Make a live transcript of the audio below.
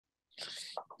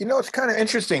It's kind of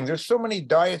interesting. There's so many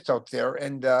diets out there,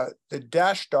 and the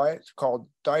DASH diet, called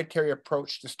Dietary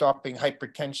Approach to Stopping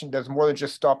Hypertension, does more than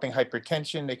just stopping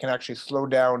hypertension. They can actually slow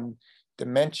down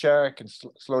dementia, it can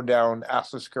slow down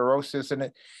atherosclerosis,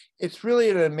 and it's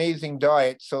really an amazing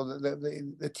diet. So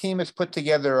the team has put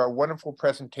together a wonderful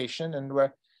presentation, and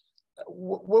what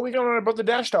are we going to learn about the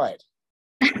DASH diet?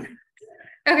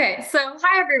 Okay, so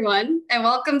hi everyone, and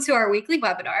welcome to our weekly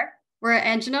webinar. We're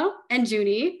Angela and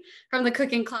Junie from the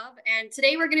Cooking Club, and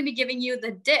today we're going to be giving you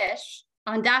the dish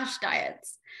on DASH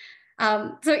diets.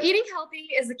 So eating healthy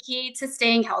is the key to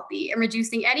staying healthy and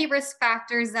reducing any risk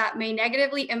factors that may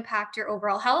negatively impact your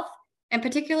overall health, in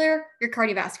particular, your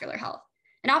cardiovascular health.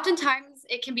 And oftentimes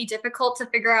it can be difficult to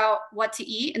figure out what to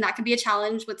eat, and that can be a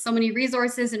challenge with so many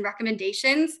resources and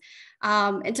recommendations,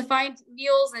 and to find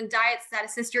meals and diets that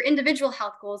assist your individual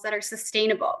health goals that are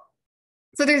sustainable.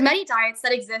 So there's many diets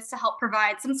that exist to help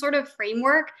provide some sort of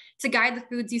framework to guide the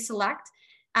foods you select,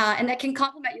 and that can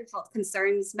complement your health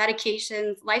concerns,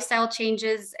 medications, lifestyle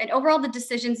changes, and overall the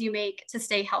decisions you make to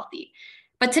stay healthy.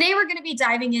 But today we're going to be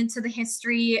diving into the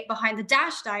history behind the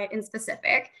DASH diet in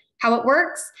specific, how it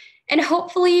works, and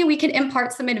hopefully we can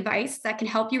impart some advice that can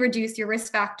help you reduce your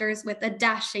risk factors with a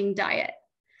dashing diet.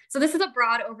 So this is a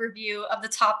broad overview of the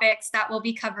topics that we'll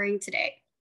be covering today.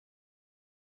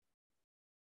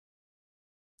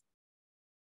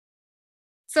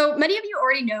 So many of you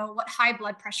already know what high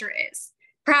blood pressure is.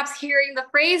 Perhaps hearing the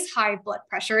phrase high blood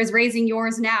pressure is raising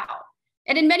yours now,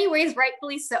 and in many ways,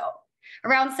 rightfully so.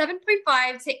 Around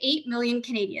 7.5 to 8 million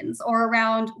Canadians, or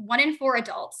around 1 in 4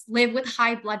 adults, live with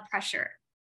high blood pressure.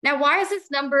 Now, why is this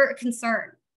number a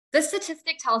concern? This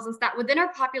statistic tells us that within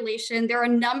our population, there are a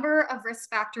number of risk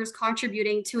factors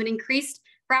contributing to an increased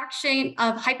fraction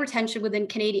of hypertension within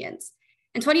Canadians.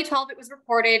 In 2012, it was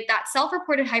reported that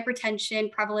self-reported hypertension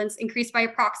prevalence increased by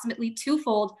approximately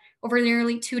twofold over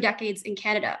nearly 2 decades in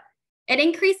Canada. An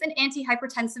increase in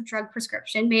antihypertensive drug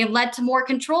prescription may have led to more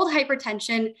controlled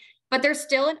hypertension, but there's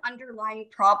still an underlying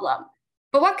problem.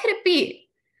 But what could it be?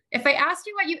 If I asked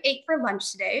you what you ate for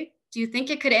lunch today, do you think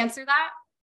it could answer that?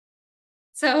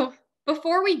 So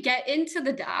before we get into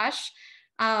the DASH,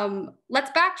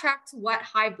 let's backtrack to what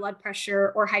high blood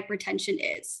pressure or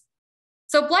hypertension is.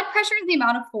 So blood pressure is the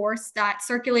amount of force that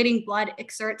circulating blood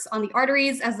exerts on the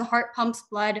arteries as the heart pumps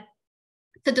blood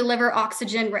to deliver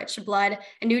oxygen-rich blood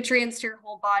and nutrients to your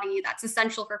whole body that's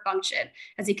essential for function,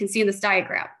 as you can see in this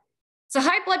diagram. So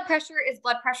high blood pressure is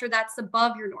blood pressure that's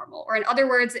above your normal, or in other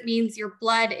words, it means your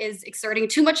blood is exerting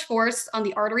too much force on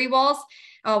the artery walls,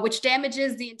 which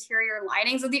damages the interior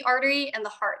linings of the artery and the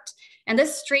heart. And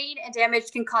this strain and damage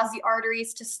can cause the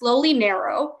arteries to slowly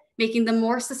narrow, making them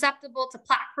more susceptible to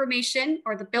plaque formation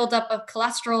or the buildup of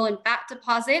cholesterol and fat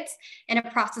deposits in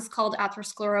a process called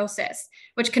atherosclerosis,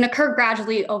 which can occur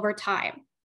gradually over time.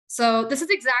 So this is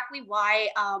exactly why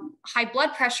high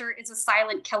blood pressure is a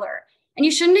silent killer. And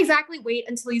you shouldn't exactly wait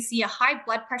until you see a high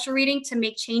blood pressure reading to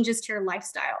make changes to your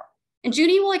lifestyle. And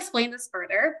Junie will explain this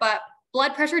further, but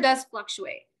blood pressure does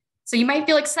fluctuate. So you might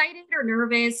feel excited or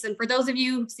nervous. And for those of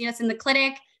you who've seen us in the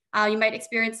clinic, you might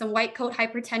experience some white coat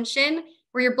hypertension,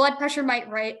 where your blood pressure might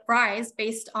rise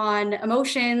based on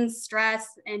emotions, stress,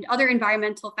 and other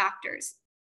environmental factors.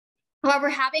 However,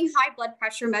 having high blood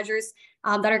pressure measures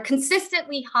that are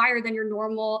consistently higher than your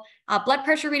normal blood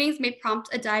pressure readings may prompt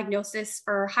a diagnosis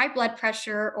for high blood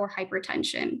pressure or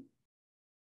hypertension.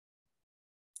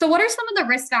 So what are some of the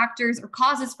risk factors or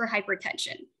causes for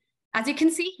hypertension? As you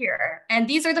can see here, and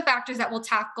these are the factors that we'll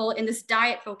tackle in this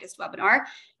diet-focused webinar,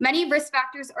 many risk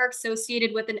factors are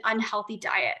associated with an unhealthy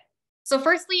diet. So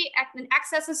firstly, an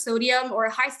excess of sodium or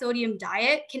a high sodium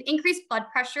diet can increase blood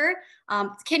pressure.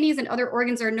 Kidneys and other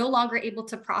organs are no longer able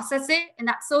to process it, and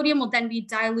that sodium will then be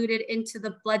diluted into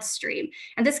the bloodstream.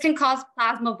 And this can cause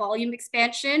plasma volume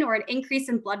expansion or an increase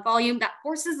in blood volume that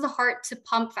forces the heart to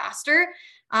pump faster,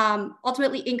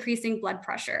 ultimately increasing blood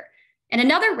pressure. And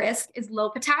another risk is low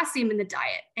potassium in the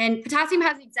diet. And potassium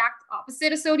has the exact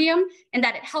opposite of sodium in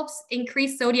that it helps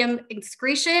increase sodium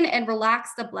excretion and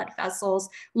relax the blood vessels,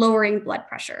 lowering blood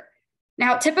pressure.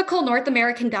 Now, typical North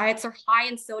American diets are high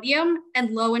in sodium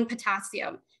and low in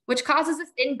potassium, which causes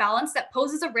this imbalance that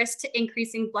poses a risk to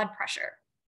increasing blood pressure.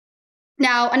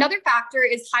 Now, another factor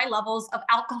is high levels of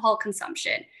alcohol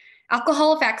consumption.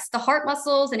 Alcohol affects the heart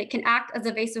muscles and it can act as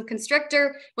a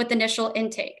vasoconstrictor with initial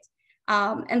intake.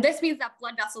 And this means that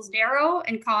blood vessels narrow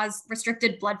and cause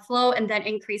restricted blood flow and then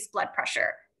increased blood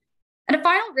pressure. And a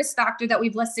final risk factor that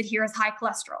we've listed here is high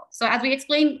cholesterol. So as we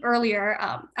explained earlier,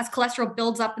 as cholesterol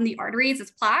builds up in the arteries as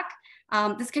plaque,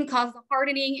 this can cause the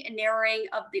hardening and narrowing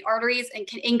of the arteries and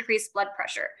can increase blood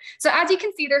pressure. So as you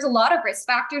can see, there's a lot of risk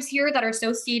factors here that are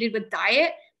associated with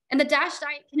diet, And the DASH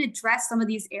diet can address some of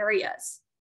these areas.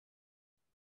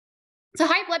 So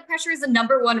high blood pressure is the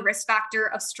 #1 risk factor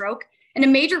of stroke and a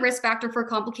major risk factor for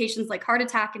complications like heart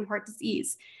attack and heart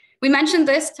disease. We mentioned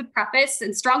this to preface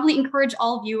and strongly encourage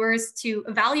all viewers to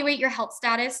evaluate your health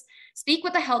status, speak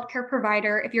with a healthcare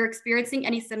provider if you're experiencing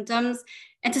any symptoms,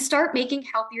 and to start making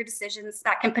healthier decisions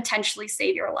that can potentially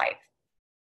save your life.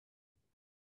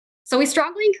 So we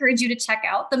strongly encourage you to check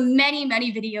out the many,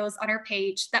 many videos on our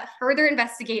page that further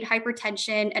investigate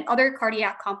hypertension and other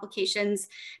cardiac complications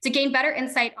to gain better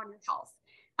insight on your health.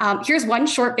 Here's one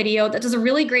short video that does a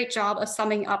really great job of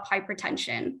summing up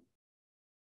hypertension.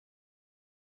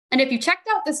 And if you checked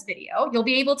out this video, you'll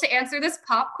be able to answer this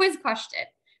pop quiz question,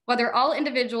 whether all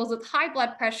individuals with high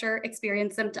blood pressure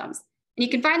experience symptoms. And you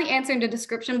can find the answer in the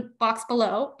description box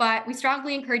below, but we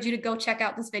strongly encourage you to go check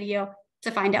out this video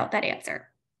to find out that answer.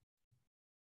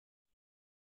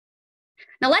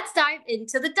 Now let's dive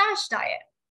into the DASH diet.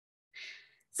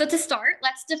 So to start,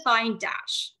 let's define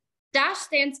DASH. DASH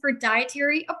stands for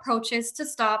Dietary Approaches to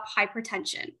Stop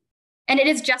Hypertension. And it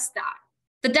is just that.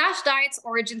 The DASH diet's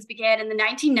origins began in the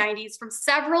 1990s from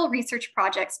several research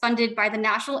projects funded by the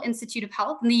National Institute of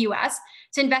Health in the US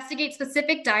to investigate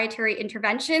specific dietary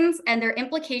interventions and their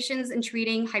implications in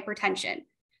treating hypertension.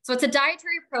 So it's a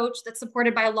dietary approach that's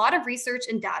supported by a lot of research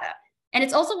and data. And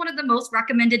it's also one of the most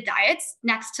recommended diets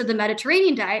next to the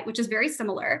Mediterranean diet, which is very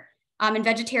similar, and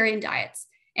vegetarian diets.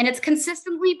 And it's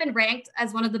consistently been ranked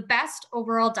as one of the best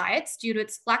overall diets due to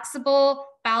its flexible,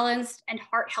 balanced, and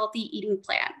heart-healthy eating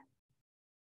plan.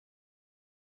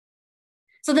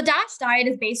 So the DASH diet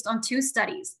is based on 2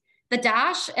 studies, the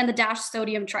DASH and the DASH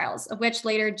sodium trials, of which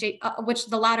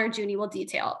the latter Junie will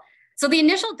detail. So the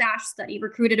initial DASH study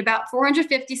recruited about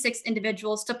 456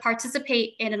 individuals to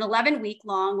participate in an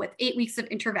 11-week-long with 8 weeks of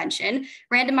intervention,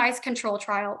 randomized control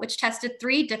trial, which tested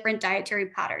 3 different dietary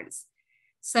patterns.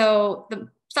 So the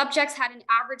subjects had an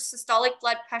average systolic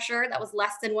blood pressure that was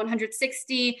less than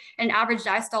 160 and an average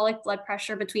diastolic blood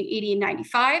pressure between 80 and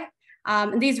 95.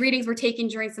 And these readings were taken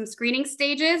during some screening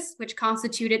stages, which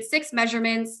constituted 6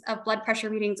 measurements of blood pressure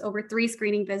readings over 3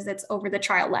 screening visits over the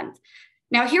trial length.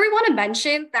 Now, here we want to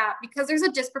mention that because there's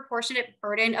a disproportionate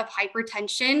burden of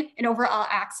hypertension and overall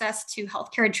access to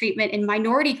healthcare and treatment in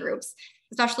minority groups,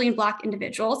 especially in Black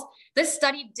individuals, this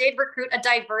study did recruit a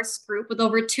diverse group with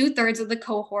over 2/3 of the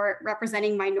cohort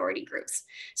representing minority groups.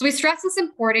 So we stress this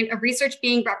importance of research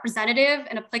being representative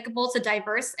and applicable to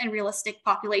diverse and realistic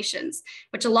populations,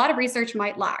 which a lot of research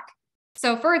might lack.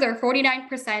 So further,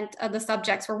 49% of the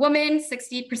subjects were women,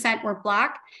 60% were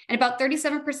Black, and about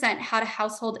 37% had a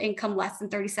household income less than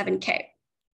 37K.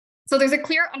 So there's a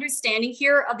clear understanding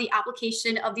here of the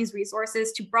application of these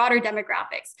resources to broader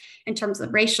demographics in terms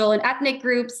of racial and ethnic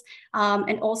groups,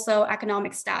 and also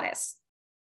economic status.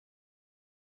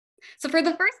 So for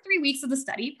the first 3 weeks of the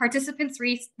study, participants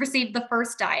received the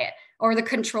first diet, or the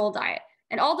control diet.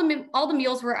 And all the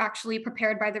meals were actually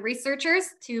prepared by the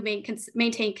researchers to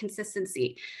maintain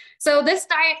consistency. So this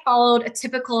diet followed a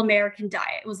typical American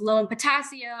diet. It was low in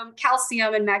potassium,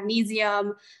 calcium, and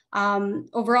magnesium.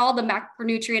 Overall, the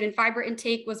macronutrient and fiber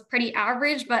intake was pretty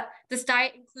average, but this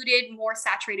diet included more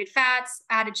saturated fats,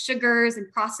 added sugars, and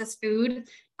processed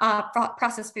foods,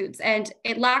 and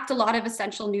it lacked a lot of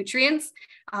essential nutrients,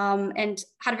 and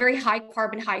had a very high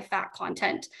carb and high fat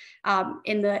content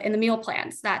in the meal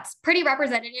plans. That's pretty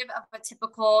representative of a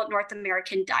typical North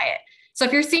American diet. So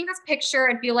if you're seeing this picture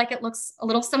and feel like it looks a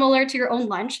little similar to your own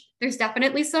lunch, there's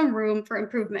definitely some room for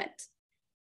improvement.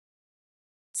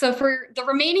 So for the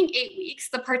remaining 8 weeks,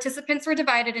 the participants were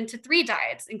divided into 3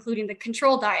 diets, including the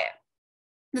control diet.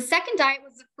 The second diet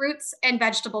was the fruits and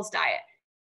vegetables diet.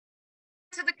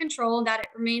 To the control, that it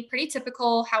remained pretty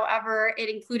typical. However, it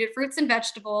included fruits and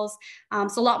vegetables.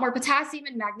 So a lot more potassium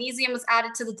and magnesium was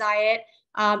added to the diet.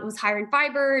 It was higher in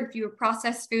fiber and fewer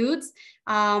processed foods.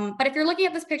 But if you're looking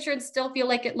at this picture and still feel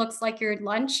like it looks like your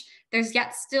lunch, there's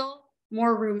yet still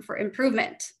more room for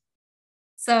improvement.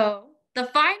 So the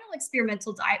final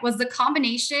experimental diet was the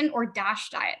combination or DASH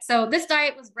diet. So this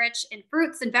diet was rich in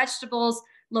fruits and vegetables,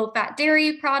 low-fat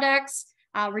dairy products,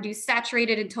 reduced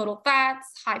saturated and total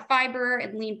fats, high fiber,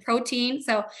 and lean protein.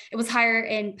 So it was higher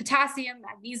in potassium,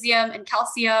 magnesium, and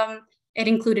calcium. It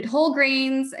included whole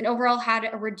grains and overall had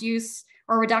a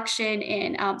reduction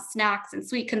in snacks and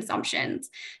sweet consumptions.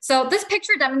 So this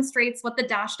picture demonstrates what the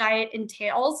DASH diet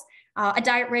entails, a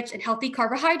diet rich in healthy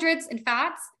carbohydrates and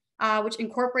fats, which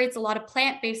incorporates a lot of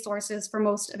plant-based sources for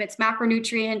most of its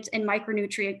macronutrient and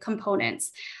micronutrient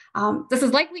components. This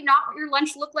is likely not what your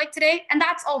lunch looked like today, and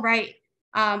that's all right.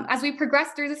 As we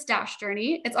progress through this DASH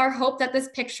journey, it's our hope that this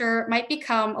picture might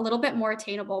become a little bit more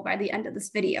attainable by the end of this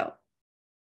video.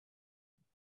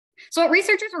 So what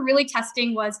researchers were really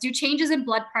testing was, do changes in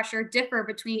blood pressure differ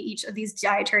between each of these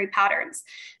dietary patterns?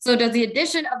 So does the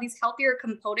addition of these healthier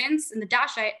components in the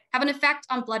DASH diet have an effect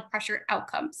on blood pressure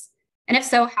outcomes? And if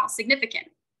so, how significant?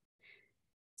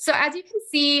 So as you can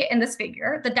see in this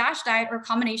figure, the DASH diet or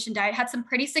combination diet had some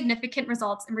pretty significant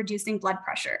results in reducing blood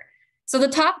pressure. So the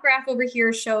top graph over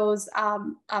here shows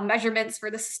measurements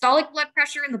for the systolic blood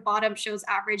pressure, and the bottom shows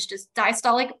average just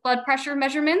diastolic blood pressure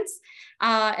measurements.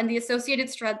 And the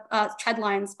associated trend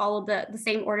lines follow the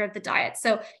same order of the diet.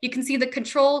 So you can see the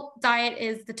control diet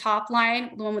is the top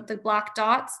line, the one with the black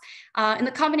dots, and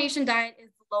the combination diet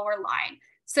is the lower line.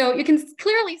 So you can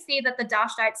clearly see that the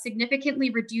DASH diet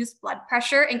significantly reduced blood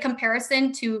pressure in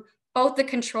comparison to both the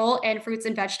control and fruits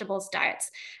and vegetables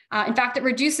diets. In fact, it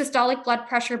reduced systolic blood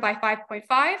pressure by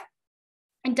 5.5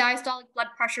 and diastolic blood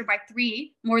pressure by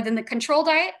 3 more than the control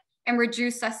diet, and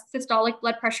reduced systolic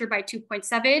blood pressure by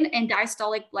 2.7 and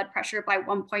diastolic blood pressure by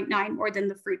 1.9 more than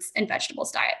the fruits and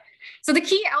vegetables diet. So the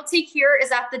key outtake here is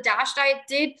that the DASH diet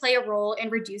did play a role in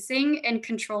reducing and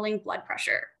controlling blood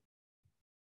pressure.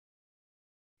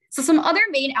 So some other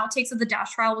main outtakes of the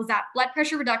DASH trial was that blood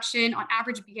pressure reduction on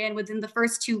average began within the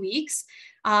first 2 weeks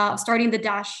of starting the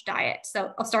DASH diet,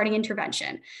 so of starting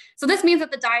intervention. So this means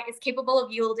that the diet is capable of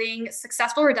yielding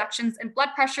successful reductions in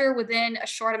blood pressure within a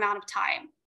short amount of time.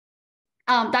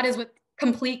 That is with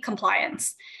complete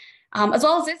compliance. As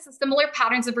well as this, similar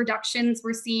patterns of reductions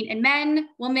were seen in men,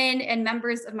 women, and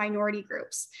members of minority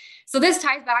groups. So this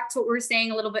ties back to what we were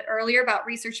saying a little bit earlier about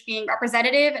research being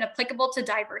representative and applicable to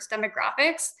diverse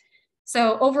demographics.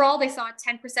 So overall, they saw a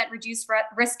 10% reduced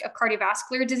risk of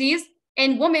cardiovascular disease.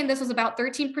 In women, this was about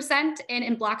 13%, and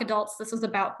in Black adults, this was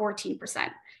about 14%.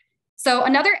 So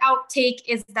another outtake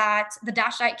is that the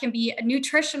DASH diet can be a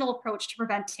nutritional approach to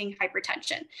preventing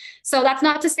hypertension. So that's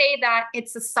not to say that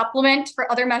it's a supplement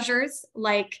for other measures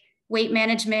like weight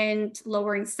management,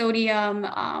 lowering sodium,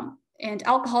 and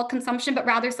alcohol consumption, but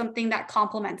rather something that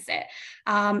complements it.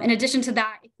 In addition to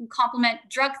that, it can complement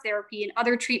drug therapy and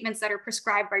other treatments that are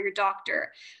prescribed by your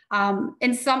doctor.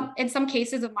 In some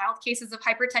cases, of mild cases of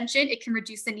hypertension, it can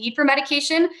reduce the need for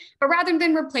medication, but rather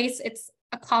than replace, it's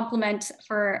a complement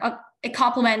it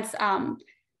complements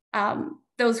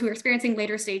those who are experiencing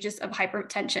later stages of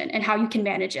hypertension and how you can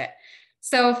manage it.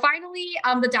 So finally,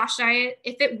 the DASH diet,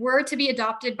 if it were to be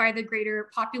adopted by the greater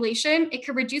population, it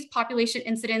could reduce population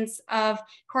incidence of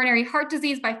coronary heart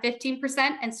disease by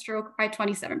 15% and stroke by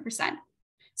 27%.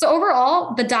 So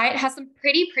overall, the diet has some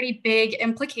pretty big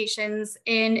implications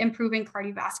in improving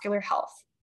cardiovascular health.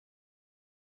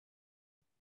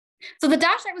 So the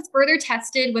DASH diet was further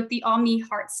tested with the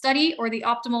OMNI-Heart study, or the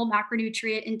optimal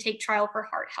macronutrient intake trial for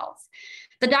heart health.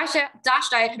 The DASH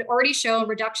diet had already shown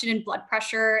reduction in blood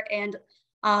pressure and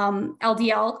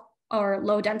LDL, or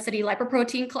low density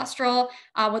lipoprotein cholesterol,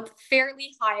 with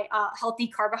fairly high healthy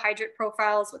carbohydrate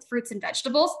profiles with fruits and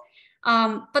vegetables.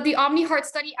 But the OMNI-Heart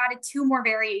study added 2 more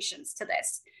variations to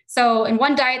this. So in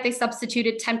one diet, they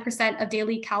substituted 10% of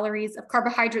daily calories of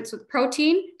carbohydrates with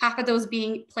protein, half of those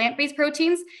being plant-based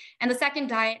proteins. And the second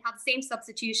diet had the same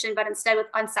substitution, but instead with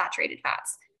unsaturated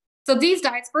fats. So these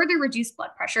diets further reduced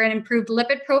blood pressure and improved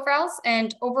lipid profiles,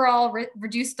 and overall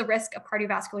reduced the risk of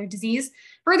cardiovascular disease,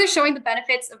 further showing the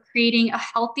benefits of creating a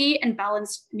healthy and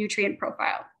balanced nutrient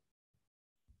profile.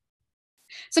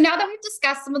 So now that we've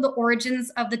discussed some of the origins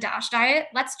of the DASH diet,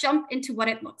 let's jump into what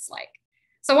it looks like.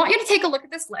 So I want you to take a look at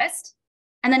this list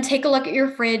and then take a look at your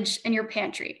fridge and your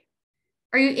pantry.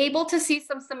 Are you able to see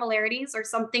some similarities or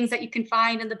some things that you can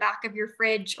find in the back of your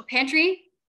fridge or pantry?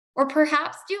 Or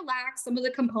perhaps do you lack some of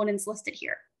the components listed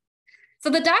here?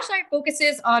 So the DASH diet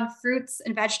focuses on fruits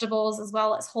and vegetables, as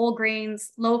well as whole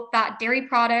grains, low-fat dairy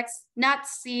products,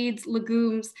 nuts, seeds,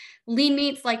 legumes, lean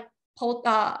meats like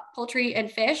poultry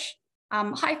and fish,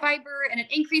 high fiber, and an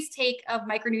increased take of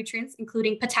micronutrients,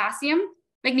 including potassium,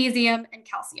 magnesium, and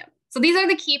calcium. So these are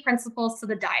the key principles to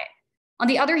the diet. On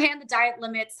the other hand, the diet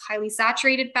limits highly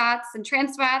saturated fats and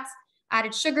trans fats,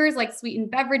 added sugars like sweetened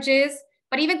beverages,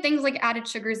 but even things like added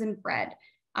sugars in bread.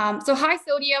 So high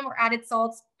sodium or added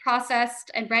salts, processed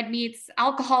and red meats,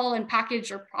 alcohol, and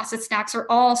packaged or processed snacks are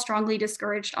all strongly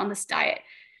discouraged on this diet.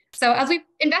 So as we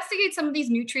investigate some of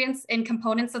these nutrients and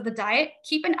components of the diet,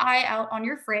 keep an eye out on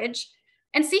your fridge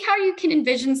and see how you can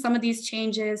envision some of these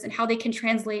changes and how they can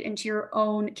translate into your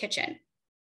own kitchen.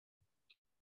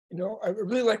 You know, I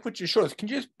really like what you showed us. Can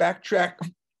you just backtrack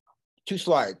 2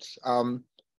 slides?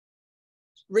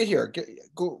 Right here,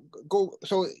 go.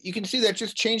 So you can see that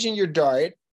just changing your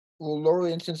diet will lower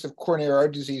the incidence of coronary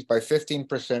artery disease by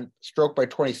 15%, stroke by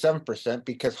 27%,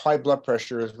 because high blood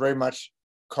pressure is very much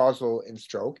causal in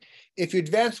stroke. If you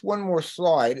advance one more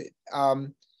slide,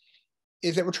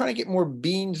 is that we're trying to get more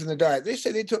beans in the diet. They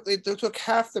say they took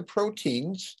half the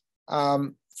proteins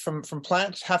from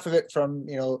plants, half of it from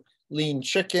lean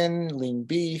chicken, lean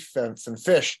beef, and some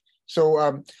fish.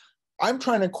 So I'm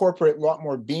trying to incorporate a lot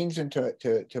more beans into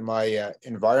my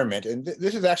environment, and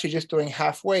this is actually just doing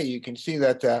halfway. You can see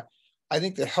that I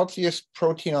think the healthiest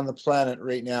protein on the planet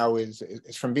right now is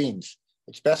from beans.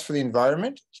 It's best for the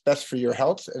environment, it's best for your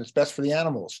health, and it's best for the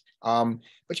animals.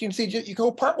 But you can see you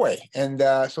go part way, and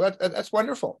so that's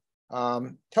wonderful.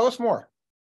 Tell us more.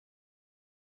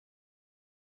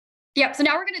 Yep. So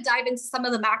now we're going to dive into some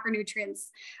of the macronutrients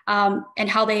and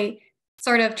how they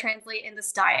sort of translate in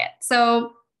this diet.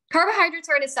 So carbohydrates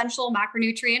are an essential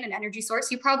macronutrient and energy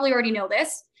source. You probably already know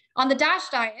this. On the DASH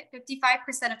diet,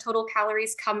 55% of total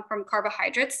calories come from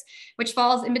carbohydrates, which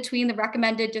falls in between the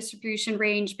recommended distribution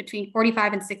range between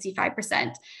 45 and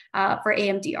 65% for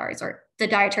AMDRs, or the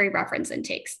dietary reference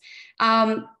intakes.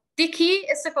 The key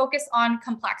is to focus on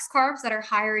complex carbs that are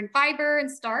higher in fiber and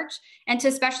starch, and to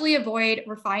especially avoid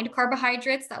refined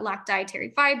carbohydrates that lack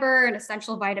dietary fiber and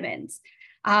essential vitamins.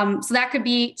 So that could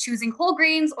be choosing whole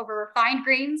grains over refined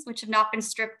grains, which have not been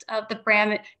stripped of the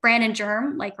bran and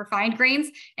germ like refined grains,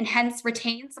 and hence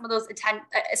retain some of those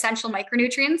essential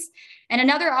micronutrients. And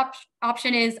another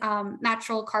option is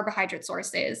natural carbohydrate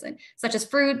sources, such as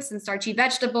fruits and starchy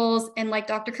vegetables, and like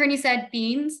Dr. Curnew said,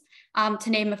 beans, to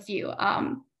name a few.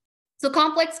 So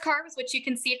complex carbs, which you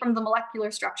can see from the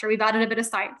molecular structure, we've added a bit of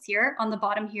science here on the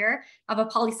bottom here of a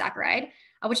polysaccharide,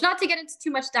 which, not to get into too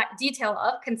much detail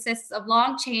of, consists of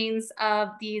long chains of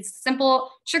these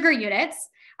simple sugar units,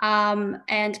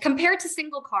 and compared to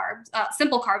simple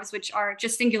carbs, which are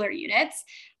just singular units,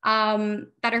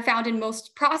 that are found in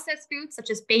most processed foods,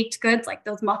 such as baked goods, like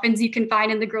those muffins you can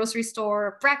find in the grocery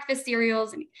store, breakfast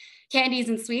cereals, and candies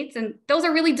and sweets. And those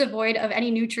are really devoid of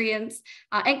any nutrients.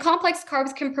 And complex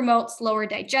carbs can promote slower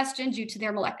digestion due to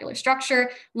their molecular structure,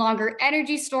 longer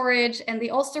energy storage, and they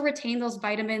also retain those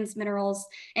vitamins, minerals,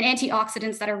 and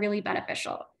antioxidants that are really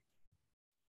beneficial.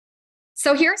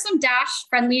 So here are some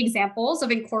DASH-friendly examples of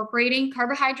incorporating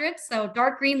carbohydrates. So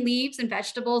dark green leaves and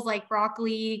vegetables like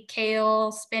broccoli,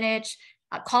 kale, spinach,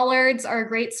 collards are a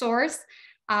great source.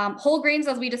 Whole grains,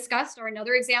 as we discussed, are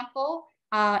another example.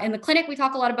 In the clinic, we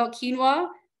talk a lot about quinoa,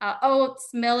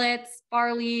 oats, millets,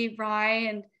 barley, rye,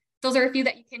 and those are a few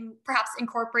that you can perhaps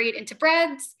incorporate into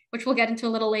breads, which we'll get into a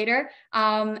little later,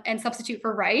 and substitute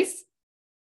for rice.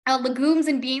 Legumes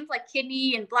and beans like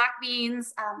kidney and black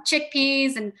beans,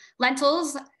 chickpeas and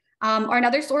lentils are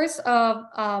another source of,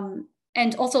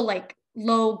 and also like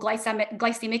low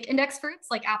glycemic index fruits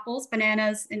like apples,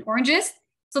 bananas, and oranges.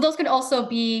 So those could also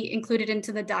be included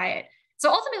into the diet. So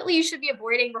ultimately, you should be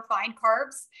avoiding refined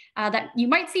carbs that you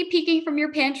might see peeking from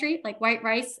your pantry, like white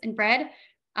rice and bread,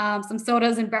 some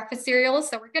sodas and breakfast cereals.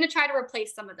 So we're going to try to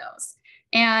replace some of those.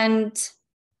 And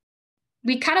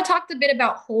we kind of talked a bit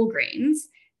about whole grains.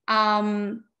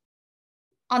 On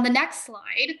the next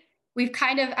slide, we've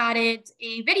kind of added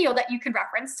a video that you can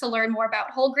reference to learn more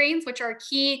about whole grains, which are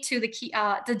key to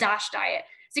the DASH diet.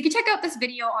 So you can check out this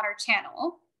video on our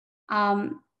channel.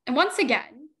 And once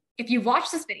again, if you've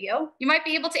watched this video, you might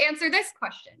be able to answer this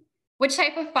question: which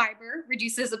type of fiber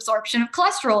reduces absorption of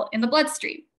cholesterol in the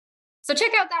bloodstream? So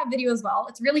check out that video as well.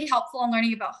 It's really helpful in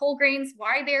learning about whole grains,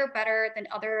 why they're better than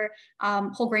other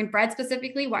whole grain bread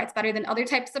specifically, why it's better than other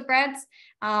types of breads.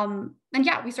 And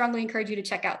yeah, we strongly encourage you to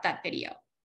check out that video.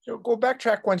 So go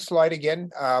backtrack one slide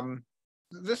again.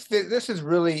 This is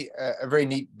really a very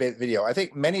neat video. I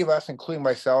think many of us, including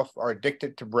myself, are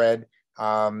addicted to bread.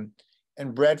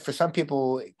 And bread, for some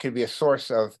people, could be a source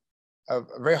of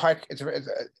very high.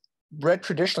 Bread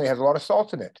traditionally has a lot of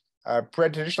salt in it.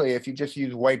 Bread traditionally, if you just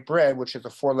use white bread, which is a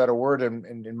four-letter word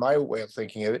in my way of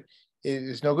thinking of it,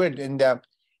 is no good.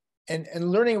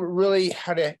 And learning really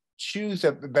how to choose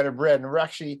a better bread. And we're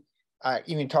actually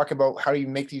even talking about how you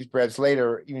make these breads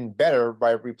later even better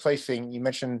by replacing. You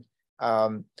mentioned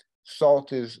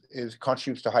salt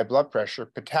contributes to high blood pressure.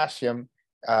 Potassium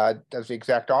does the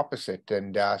exact opposite.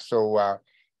 And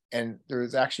and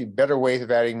there's actually better ways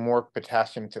of adding more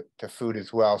potassium to food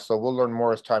as well. So we'll learn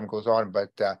more as time goes on.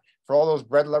 But for all those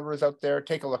bread lovers out there,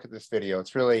 take a look at this video.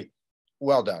 It's really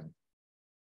well done.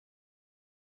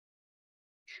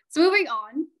 So moving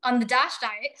on the DASH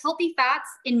diet, healthy fats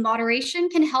in moderation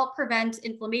can help prevent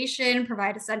inflammation,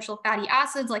 provide essential fatty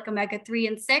acids like omega-3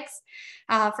 and 6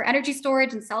 for energy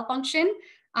storage and cell function.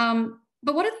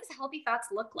 But what do these healthy fats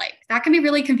look like? That can be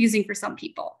really confusing for some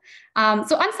people.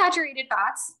 So unsaturated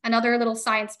fats, another little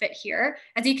science bit here,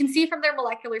 as you can see from their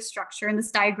molecular structure in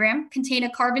this diagram, contain a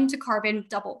carbon-to-carbon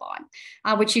double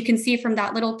bond, which you can see from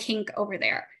that little kink over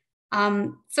there.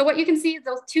 So what you can see is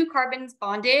those two carbons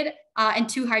bonded and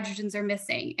two hydrogens are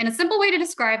missing. And a simple way to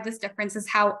describe this difference is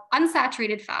how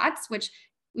unsaturated fats, which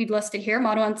we've listed here,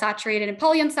 monounsaturated and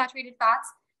polyunsaturated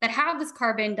fats that have this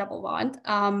carbon double bond.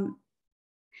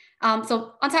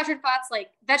 So unsaturated fats like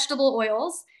vegetable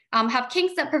oils have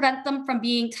kinks that prevent them from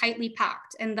being tightly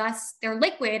packed, and thus they're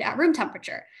liquid at room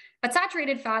temperature. But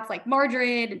saturated fats like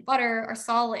margarine and butter are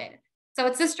solid. So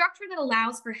it's a structure that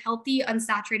allows for healthy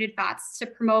unsaturated fats to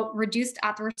promote reduced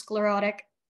atherosclerotic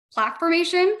plaque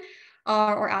formation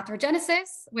or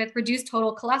atherogenesis with reduced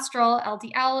total cholesterol,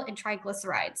 LDL, and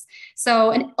triglycerides.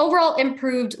 So an overall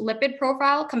improved lipid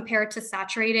profile compared to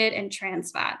saturated and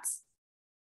trans fats.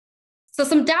 So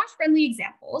some DASH-friendly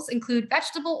examples include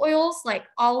vegetable oils like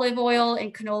olive oil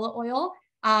and canola oil,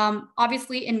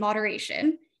 obviously in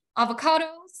moderation,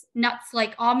 avocados, nuts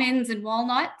like almonds and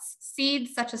walnuts,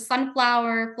 seeds such as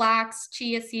sunflower, flax,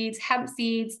 chia seeds, hemp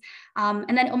seeds,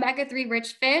 and then omega-3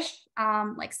 rich fish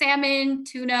like salmon,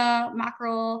 tuna,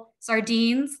 mackerel,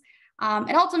 sardines.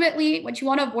 And ultimately, what you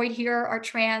want to avoid here are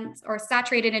trans or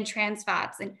saturated and trans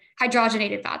fats and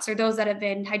hydrogenated fats, or those that have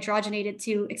been hydrogenated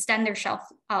to extend their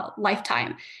shelf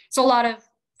lifetime. So a lot of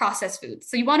processed foods.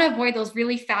 So you want to avoid those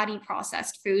really fatty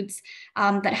processed foods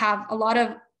that have a lot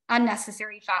of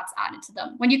unnecessary fats added to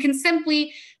them, when you can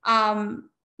simply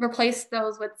replace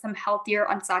those with some healthier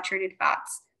unsaturated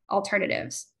fats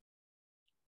alternatives.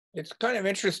 It's kind of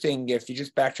interesting if you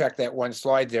just backtrack that one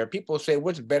slide there. People say,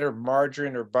 what's better,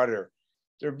 margarine or butter?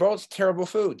 They're both terrible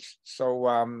foods.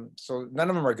 So so none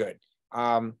of them are good.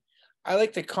 I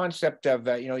like the concept of,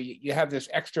 you have this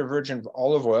extra virgin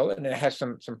olive oil, and it has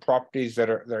some properties that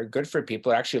are good for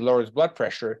people. It actually lowers blood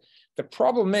pressure. The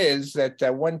problem is that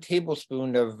 1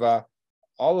 tablespoon of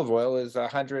olive oil is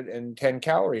 110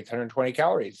 calories, 120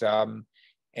 calories.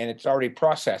 And it's already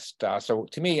processed. So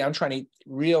to me, I'm trying to eat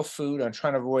real food. I'm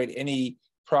trying to avoid any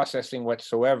processing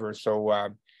whatsoever. So,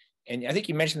 and I think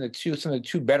you mentioned some of the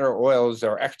two better oils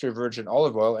are extra virgin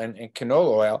olive oil and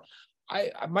canola oil.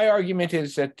 My argument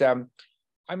is that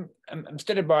I'm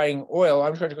instead of buying oil,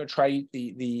 I'm trying to go try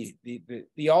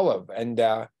the olive.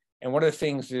 And one of the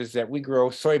things is that we grow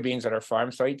soybeans at our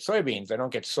farm, so I eat soybeans. I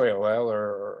don't get soy oil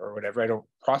or whatever. I don't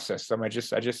process them. I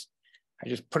just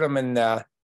put them in a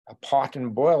pot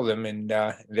and boil them, and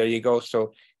there you go.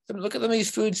 So look at these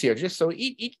foods here. Just so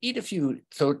eat a few.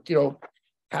 So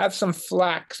have some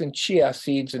flax and chia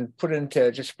seeds and put it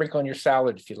into, just sprinkle on your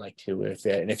salad if you like to.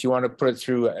 And if you want to put it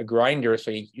through a grinder,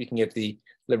 so you can get the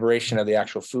liberation of the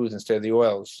actual foods instead of the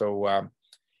oils. So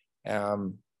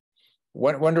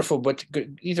wonderful, but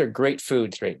good. These are great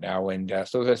foods right now. And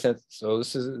so as I said, so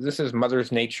this is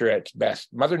Mother's Nature at its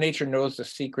best. Mother Nature knows the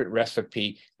secret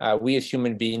recipe. We as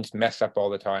human beings mess up all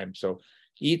the time. So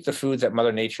eat the foods that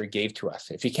Mother Nature gave to us.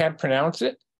 If you can't pronounce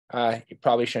it, you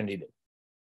probably shouldn't eat it.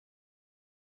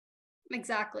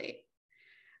 Exactly.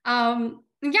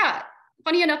 Yeah,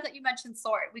 funny enough that you mentioned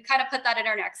soy. We kind of put that in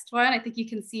our next one. I think you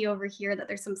can see over here that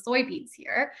there's some soybeans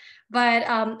here. But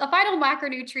a vital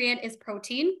macronutrient is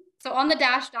protein. So on the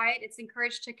DASH diet, it's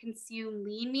encouraged to consume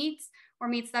lean meats or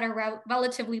meats that are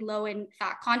relatively low in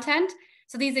fat content.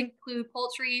 So these include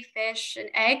poultry, fish, and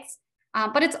eggs.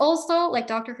 But it's also, like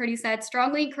Dr. Curnew said,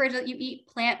 strongly encouraged that you eat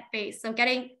plant-based. So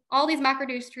getting all these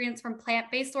macronutrients from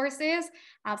plant-based sources,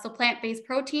 so plant-based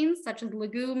proteins such as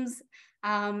legumes,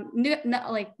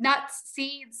 like nuts,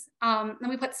 seeds. Then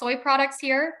we put soy products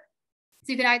here.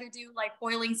 So you can either do like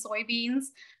boiling soybeans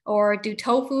or do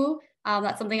tofu.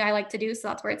 That's something I like to do. So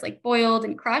that's where it's like boiled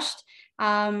and crushed.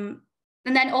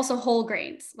 And then also whole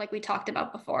grains, like we talked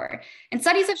about before. And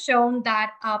studies have shown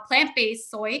that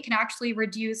plant-based soy can actually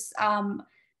reduce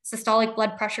systolic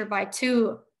blood pressure by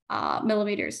 2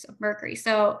 millimeters of mercury.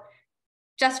 So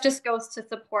just goes to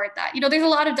support that. There's a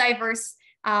lot of diverse,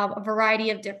 a variety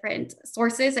of different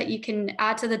sources that you can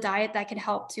add to the diet that can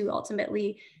help to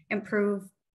ultimately improve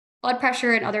blood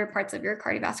pressure and other parts of your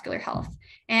cardiovascular health.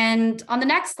 And on the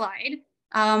next slide,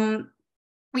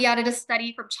 we added a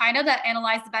study from China that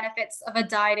analyzed the benefits of a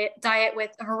diet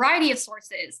with a variety of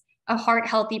sources of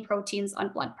heart-healthy proteins on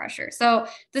blood pressure. So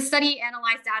the study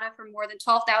analyzed data from more than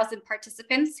 12,000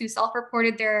 participants who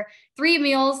self-reported their 3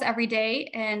 meals every day,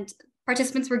 and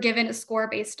participants were given a score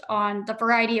based on the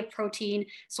variety of protein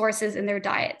sources in their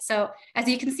diet. So as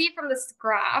you can see from this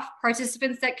graph,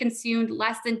 participants that consumed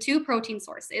less than 2 protein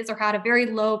sources or had a very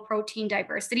low protein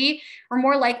diversity were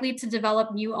more likely to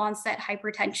develop new onset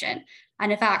hypertension.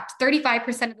 And in fact,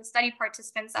 35% of the study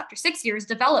participants after 6 years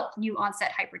developed new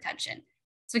onset hypertension.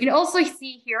 So we can also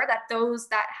see here that those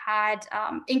that had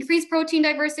increased protein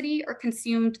diversity or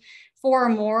consumed 4 or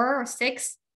more or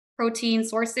 6 protein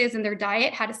sources in their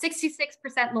diet had a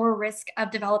 66% lower risk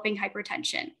of developing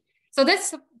hypertension. So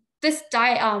this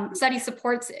study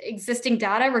supports existing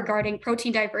data regarding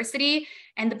protein diversity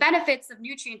and the benefits of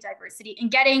nutrient diversity in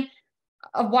getting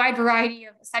a wide variety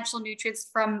of essential nutrients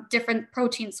from different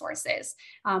protein sources.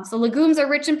 So legumes are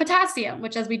rich in potassium,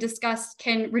 which, as we discussed,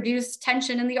 can reduce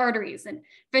tension in the arteries. And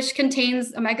fish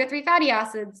contains omega-3 fatty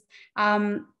acids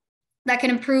that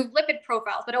can improve lipid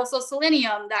profiles, but also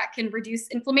selenium that can reduce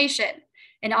inflammation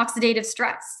and oxidative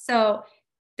stress. So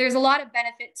there's a lot of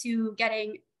benefit to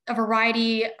getting a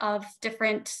variety of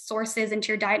different sources into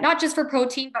your diet, not just for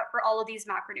protein, but for all of these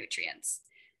macronutrients.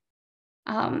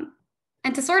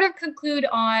 And to sort of conclude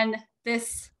on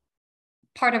this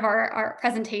part of our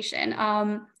presentation,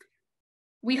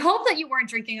 we hope that you weren't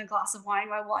drinking a glass of wine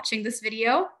while watching this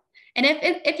video. And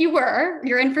if you were,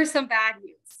 you're in for some bad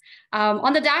news.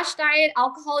 On the DASH diet,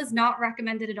 alcohol is not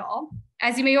recommended at all.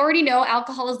 As you may already know,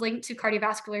 alcohol is linked to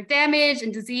cardiovascular damage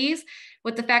and disease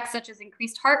with effects such as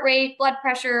increased heart rate, blood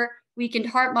pressure, weakened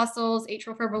heart muscles,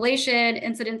 atrial fibrillation,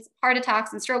 incidence of heart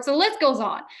attacks and strokes. So the list goes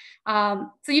on.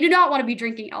 So you do not want to be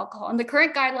drinking alcohol. And the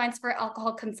current guidelines for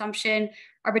alcohol consumption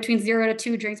are between 0 to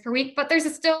 2 drinks per week, but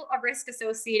there's still a risk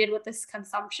associated with this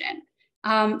consumption.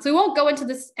 So we won't go into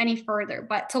this any further,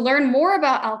 but to learn more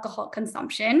about alcohol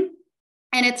consumption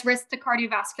and its risk to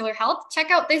cardiovascular health, check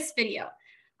out this video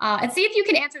and see if you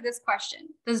can answer this question.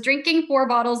 Does drinking 4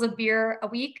 bottles of beer a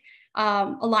week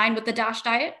align with the DASH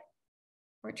diet?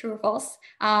 Or true or false?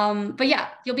 But yeah,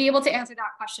 you'll be able to answer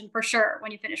that question for sure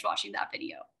when you finish watching that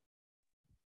video.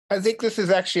 I think this is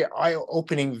actually an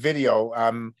eye-opening video.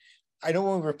 I know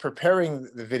when we were preparing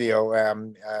the video,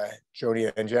 Jody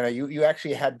and Jenna, you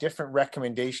actually had different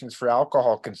recommendations for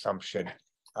alcohol consumption.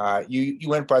 You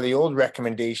went by the old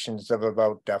recommendations of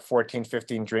about 14,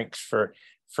 15 drinks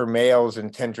for males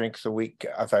and 10 drinks a week,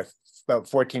 about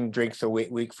 14 drinks a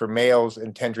week for males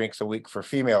and 10 drinks a week for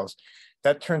females.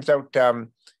 That turns out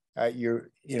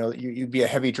you'd be a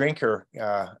heavy drinker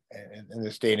in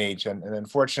this day and age, and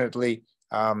unfortunately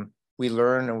we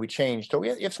learn and we change. So we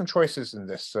have some choices in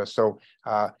this. So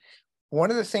one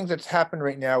of the things that's happened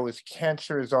right now is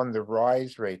cancer is on the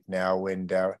rise right now,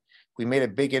 and we made a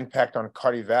big impact on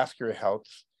cardiovascular health.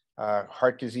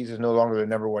 Heart disease is no longer the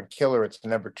 #1 killer; it's the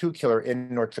 #2 killer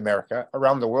in North America.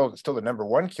 Around the world, it's still the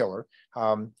 #1 killer,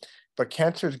 but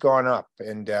cancer's gone up,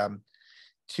 and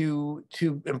two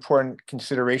important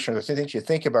considerations. The things you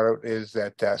think about is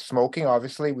that smoking,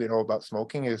 obviously, we know about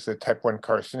smoking, is a type 1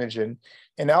 carcinogen,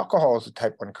 and alcohol is a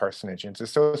type 1 carcinogen. It's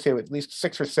associated with at least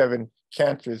 6 or 7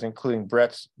 cancers, including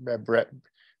breast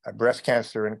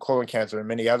cancer and colon cancer and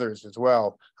many others as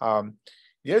well.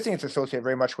 The other thing that's associated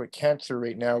very much with cancer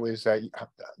right now is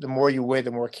the more you weigh,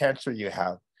 the more cancer you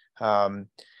have.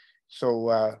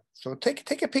 So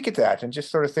take a peek at that and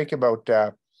just sort of think about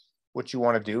what you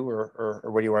want to do or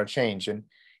what you want to change. And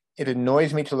it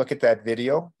annoys me to look at that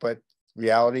video, but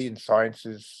reality and science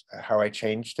is how I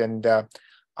changed. And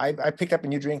I picked up a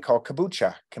new drink called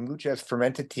kombucha. Kombucha is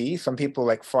fermented tea. Some people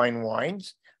like fine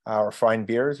wines or fine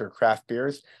beers or craft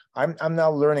beers. I'm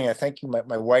now learning, I thank you,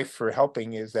 my wife, for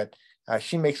helping, is that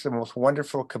she makes the most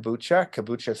wonderful kombucha.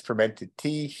 Kombucha is fermented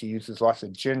tea. She uses lots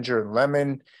of ginger and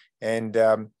lemon, and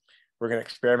we're going to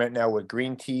experiment now with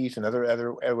green teas and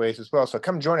other ways as well. So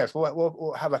come join us.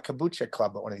 We'll have a kombucha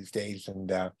club one of these days. And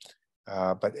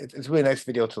but it's a really nice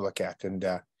video to look at. And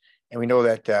we know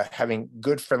that having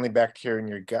good friendly bacteria in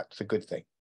your gut is a good thing.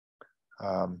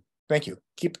 Thank you.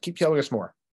 Keep telling us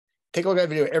more. Take a look at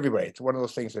the video, everybody. It's one of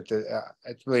those things that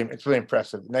it's really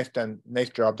impressive. Nice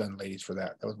job done, ladies, for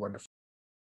that. That was wonderful.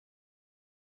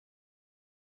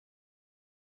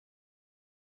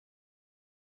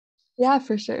 Yeah,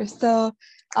 for sure. So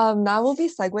now we'll be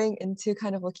segueing into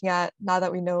kind of looking at, now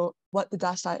that we know what the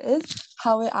DASH diet is,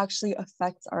 how it actually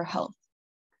affects our health.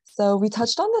 So we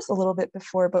touched on this a little bit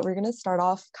before, but we're going to start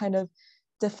off kind of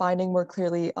defining more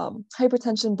clearly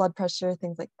hypertension, blood pressure,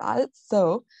 things like that.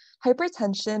 So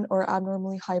hypertension, or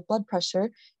abnormally high blood pressure,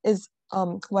 is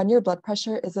when your blood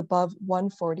pressure is above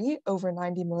 140 over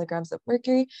 90 milligrams of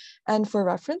mercury. And for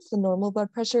reference, the normal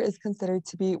blood pressure is considered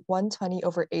to be 120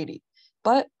 over 80.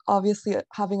 But obviously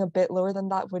having a bit lower than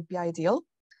that would be ideal.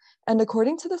 And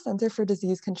according to the Center for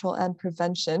Disease Control and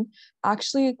Prevention,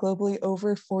 actually globally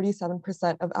over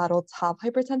 47% of adults have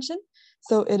hypertension.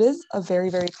 So it is a very,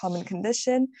 very common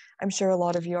condition. I'm sure a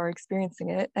lot of you are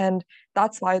experiencing it. And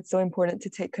that's why it's so important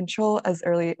to take control as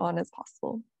early on as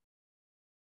possible.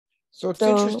 So it's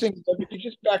interesting. If you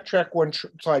just backtrack one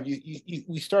slide,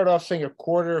 we start off saying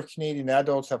 1/4 of Canadian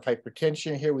adults have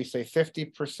hypertension. Here we say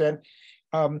 50%.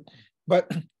 But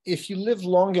if you live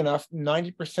long enough,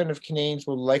 90% of Canadians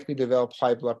will likely develop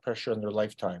high blood pressure in their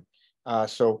lifetime.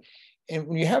 And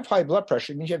when you have high blood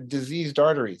pressure, it means you have diseased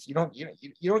arteries. You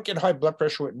don't get high blood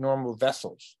pressure with normal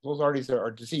vessels. Those arteries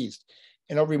are diseased.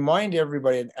 And I'll remind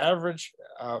everybody, an average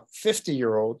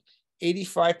 50-year-old,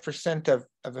 85% of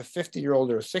a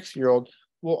 50-year-old or a 60-year-old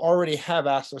will already have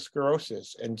atherosclerosis.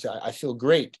 And I feel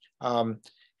great.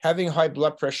 Having high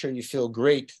blood pressure, you feel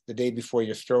great the day before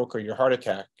your stroke or your heart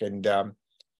attack. And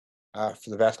for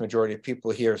the vast majority of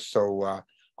people here. So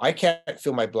I can't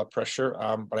feel my blood pressure,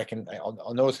 but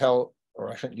I'll know as hell, or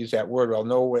I shouldn't use that word, I'll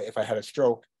know if I had a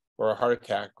stroke or a heart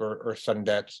attack or sudden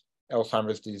deaths,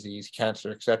 Alzheimer's disease,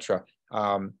 cancer, etc.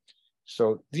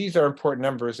 So these are important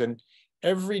numbers. And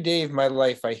every day of my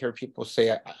life, I hear people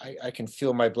say, I can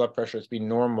feel my blood pressure as being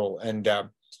normal. And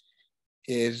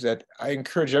is that I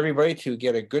encourage everybody to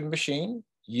get a good machine,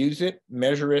 use it,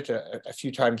 measure it a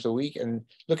few times a week, and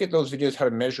look at those videos how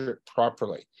to measure it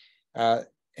properly. And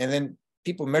then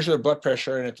people measure their blood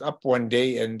pressure and it's up one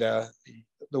day and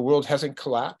the world hasn't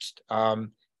collapsed.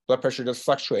 Blood pressure does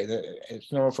fluctuate.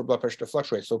 It's normal for blood pressure to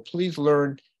fluctuate. So please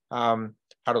learn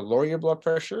how to lower your blood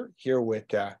pressure here with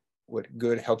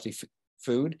good, healthy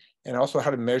food, and also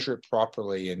how to measure it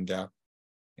properly. And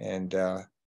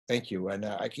thank you. And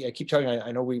I keep telling you,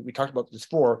 I know we talked about this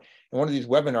before. In one of these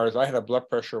webinars, I had a blood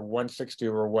pressure 160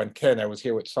 over 110. I was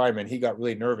here with Simon. He got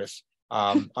really nervous.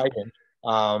 I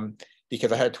didn't.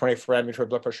 Because I had 24 ambulatory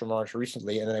blood pressure monitor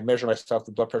recently, and then I measured myself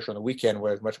the blood pressure on the weekend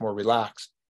where I was much more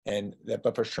relaxed, and that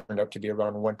blood pressure turned out to be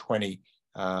around 120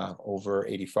 over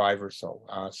 85 or so.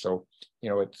 So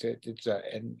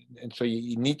and so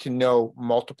you need to know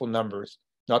multiple numbers,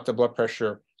 not the blood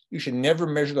pressure. You should never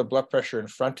measure the blood pressure in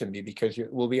front of me because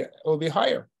it will be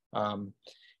higher.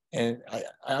 And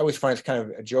I always find it's kind of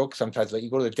a joke sometimes, like you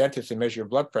go to the dentist and measure your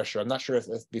blood pressure. I'm not sure if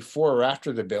it's before or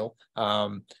after the bill,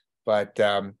 but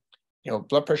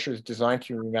blood pressure is designed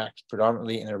to relax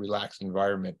predominantly in a relaxed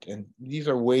environment. And these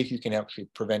are ways you can actually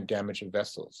prevent damage of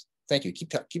vessels. Thank you.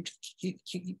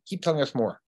 Keep telling us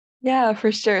more. Yeah,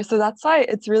 for sure. So that's why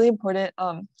it's really important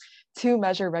to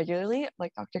measure regularly,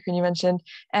 like Dr. Curnew mentioned.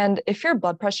 And if your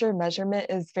blood pressure measurement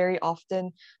is very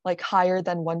often like higher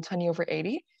than 120 over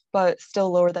 80, but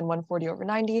still lower than 140 over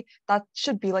 90, that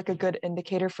should be like a good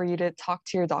indicator for you to talk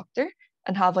to your doctor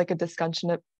and have like a discussion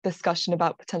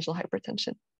about potential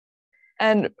hypertension.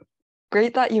 And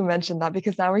great that you mentioned that,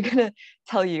 because now we're going to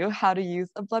tell you how to use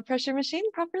a blood pressure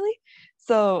machine properly.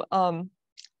 So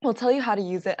we'll tell you how to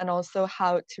use it and also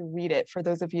how to read it. For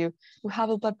those of you who have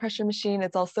a blood pressure machine,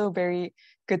 it's also very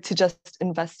good to just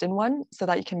invest in one so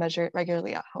that you can measure it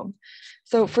regularly at home.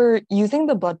 So for using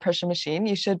the blood pressure machine,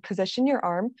 you should position your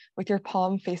arm with your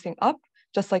palm facing up,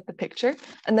 just like the picture.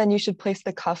 And then you should place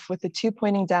the cuff with the two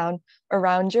pointing down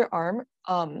around your arm,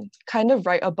 kind of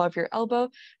right above your elbow,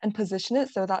 and position it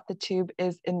so that the tube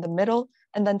is in the middle,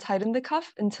 and then tighten the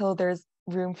cuff until there's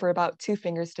room for about 2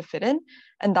 fingers to fit in.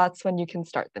 And that's when you can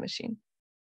start the machine.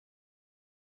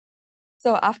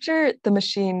 So after the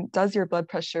machine does your blood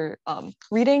pressure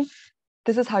reading,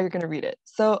 this is how you're going to read it.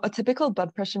 So a typical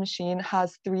blood pressure machine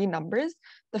has 3 numbers.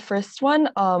 The first one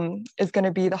is going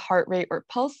to be the heart rate or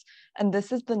pulse. And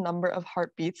this is the number of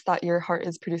heartbeats that your heart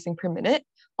is producing per minute,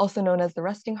 also known as the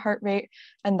resting heart rate.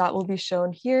 And that will be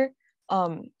shown here.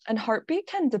 And heartbeat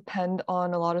can depend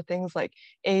on a lot of things like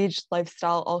age,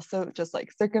 lifestyle, also just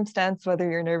like circumstance, whether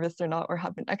you're nervous or not or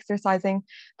have been exercising.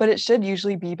 But it should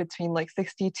usually be between like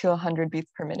 60 to 100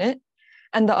 beats per minute.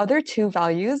 And the other 2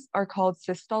 values are called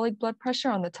systolic blood pressure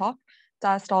on the top,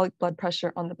 diastolic blood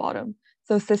pressure on the bottom.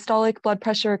 So systolic blood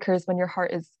pressure occurs when your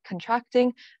heart is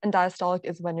contracting, and diastolic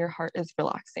is when your heart is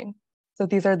relaxing. So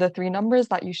these are the 3 numbers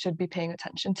that you should be paying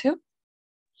attention to.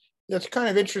 That's kind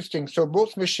of interesting. So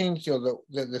both machines, the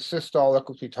systolic,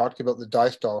 which we talked about, the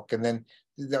diastolic, and then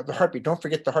the heartbeat. Don't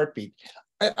forget the heartbeat.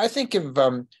 I think of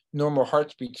normal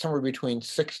heart speed somewhere between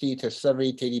 60 to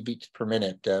 70 to 80 beats per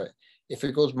minute. If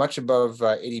it goes much above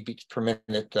 80 beats per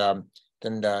minute,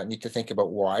 then need to think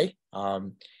about why.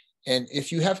 And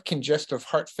if you have congestive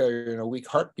heart failure and a weak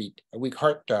heart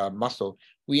muscle,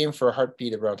 we aim for a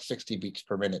heartbeat around 60 beats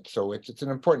per minute. So it's an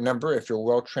important number. If you're a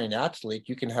well-trained athlete,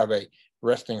 you can have a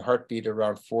resting heartbeat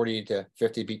around 40 to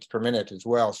 50 beats per minute as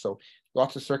well. So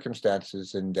lots of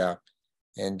circumstances. And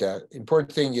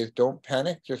important thing is don't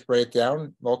panic. Just write it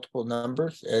down, multiple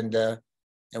numbers, and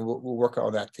we'll work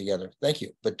on that together. Thank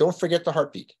you. But don't forget the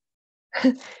heartbeat.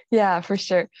 Yeah, for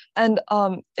sure. And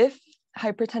if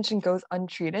hypertension goes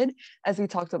untreated, as we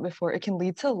talked about before, it can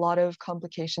lead to a lot of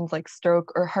complications like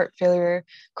stroke or heart failure,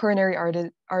 coronary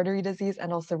artery disease,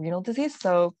 and also renal disease.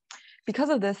 So because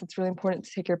of this, it's really important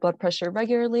to take your blood pressure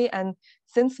regularly. And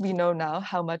since we know now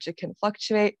how much it can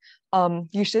fluctuate,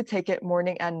 you should take it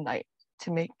morning and night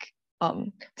to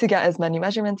get as many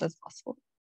measurements as possible.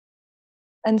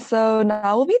 And so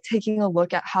now we'll be taking a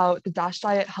look at how the DASH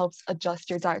diet helps adjust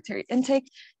your dietary intake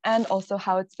and also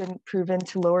how it's been proven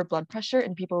to lower blood pressure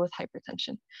in people with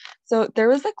hypertension. So there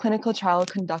was a clinical trial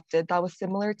conducted that was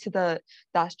similar to the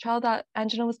DASH trial that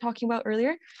Angela was talking about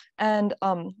earlier. And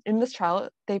in this trial,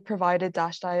 they provided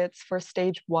DASH diets for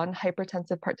stage 1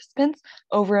 hypertensive participants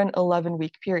over an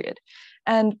 11-week period.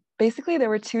 And basically, there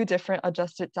were 2 different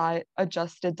adjusted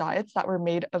diets that were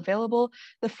made available.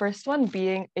 The first one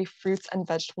being a fruits and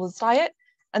vegetables diet.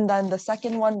 And then the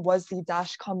second one was the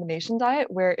DASH combination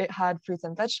diet, where it had fruits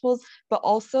and vegetables, but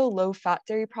also low-fat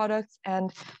dairy products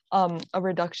and a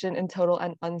reduction in total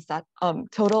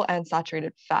and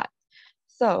saturated fat.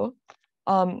 So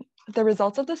the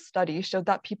results of the study showed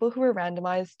that people who were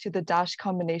randomized to the DASH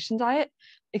combination diet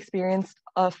experienced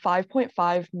a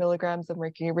 5.5 milligrams of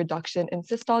mercury reduction in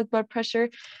systolic blood pressure,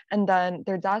 and then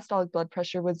their diastolic blood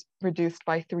pressure was reduced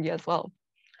by 3 as well.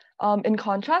 In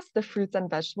contrast, the fruits and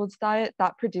vegetables diet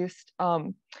that produced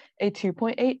a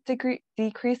 2.8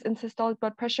 decrease in systolic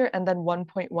blood pressure and then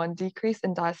 1.1 decrease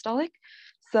in diastolic.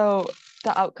 So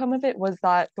the outcome of it was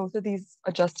that both of these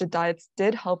adjusted diets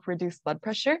did help reduce blood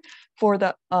pressure for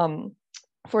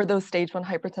those stage 1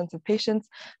 hypertensive patients,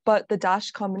 but the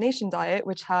DASH combination diet,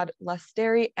 which had less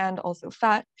dairy and also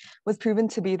fat, was proven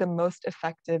to be the most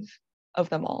effective of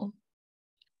them all.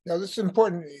 Now, this is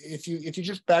important. If you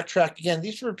just backtrack again,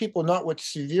 these were people not with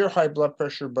severe high blood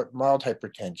pressure, but mild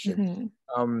hypertension.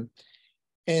 Mm-hmm.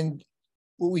 And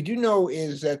what we do know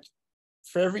is that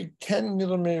for every 10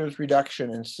 millimeters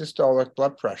reduction in systolic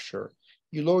blood pressure,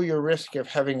 you lower your risk of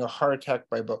having a heart attack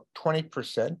by about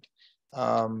 20%,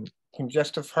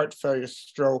 congestive heart failure,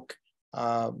 stroke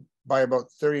by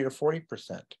about 30 to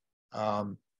 40%.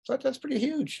 So that's pretty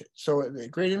huge. So a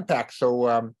great impact.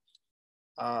 So,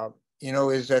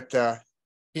 is that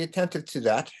be attentive to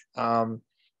that. On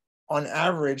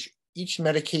average, each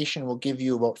medication will give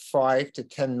you about 5 to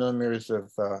 10 millimeters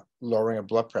of lowering of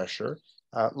blood pressure.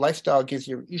 Lifestyle gives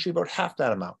you usually about half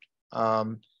that amount.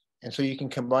 And so you can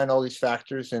combine all these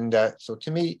factors. And so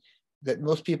to me, that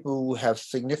most people who have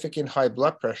significant high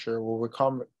blood pressure will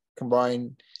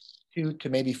combine 2 to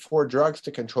maybe 4 drugs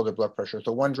to control their blood pressure.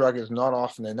 So one drug is not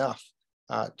often enough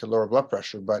to lower blood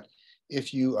pressure. But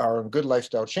if you are on good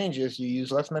lifestyle changes, you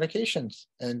use less medications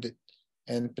and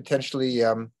potentially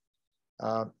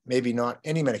maybe not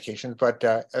any medications. But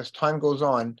as time goes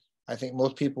on, I think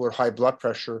most people with high blood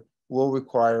pressure will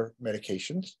require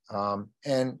medications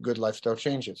and good lifestyle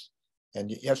changes. And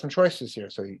you have some choices here.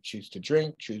 So you choose to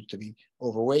drink, choose to be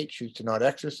overweight, choose to not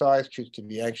exercise, choose to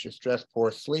be anxious, stressed,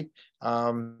 poor sleep,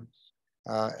 and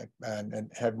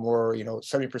have more,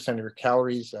 70% of your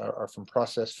calories are from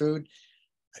processed food.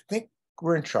 I think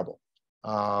we're in trouble.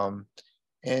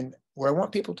 And what I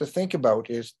want people to think about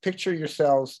is picture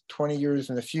yourselves 20 years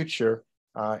in the future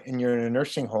and you're in a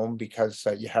nursing home because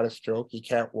you had a stroke, you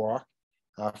can't walk.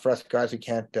 For us guys, we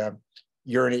can't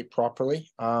urinate properly.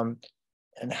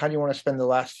 And how do you want to spend the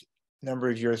last number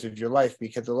of years of your life?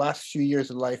 Because the last few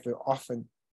years of life are often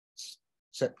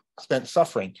spent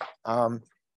suffering.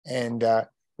 And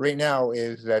right now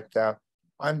is that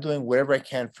I'm doing whatever I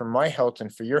can for my health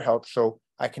and for your health so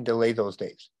I can delay those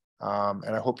days.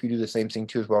 And I hope you do the same thing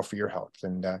too as well for your health.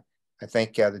 And I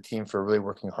thank the team for really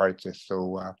working hard at this.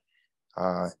 So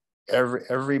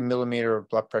every millimeter of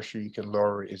blood pressure you can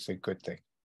lower is a good thing.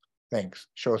 Thanks.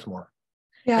 Show us more.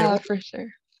 Yeah, for sure.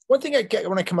 One thing I get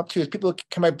when I come up to is people,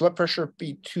 can my blood pressure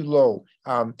be too low?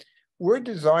 We're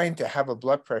designed to have a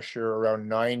blood pressure around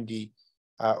 90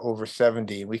 over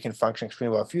 70. We can function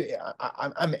extremely well.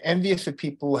 I'm envious of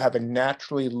people who have a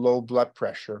naturally low blood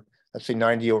pressure, let's say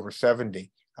 90 over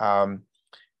 70.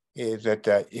 Is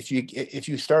that if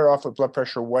you start off with blood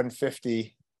pressure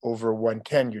 150 over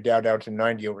 110, you're down to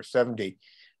 90 over 70.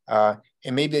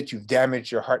 And maybe that you've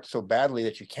damaged your heart so badly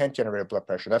that you can't generate a blood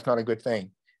pressure. That's not a good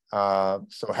thing.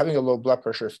 So having a low blood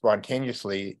pressure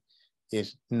spontaneously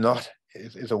is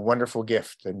a wonderful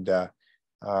gift. And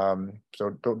so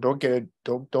don't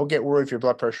get worried if your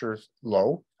blood pressure is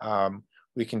low.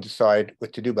 We can decide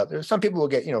what to do about it. Some people will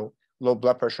get low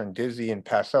blood pressure and dizzy and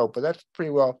pass out, but that's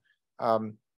pretty well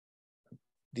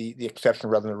the exception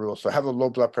rather than the rule. So having a low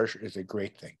blood pressure is a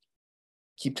great thing.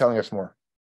 Keep telling us more.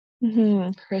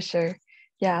 For sure.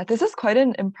 Yeah, this is quite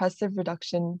an impressive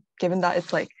reduction given that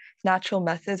it's like natural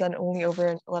methods and only over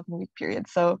an 11-week period.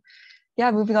 So yeah,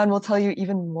 moving on, we'll tell you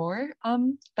even more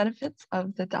benefits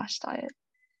of the DASH diet.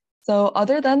 So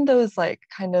other than those like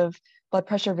kind of blood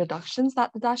pressure reductions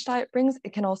that the DASH diet brings,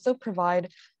 it can also provide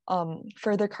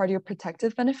further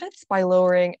cardioprotective benefits by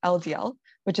lowering LDL,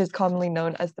 which is commonly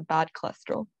known as the bad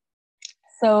cholesterol.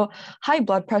 So high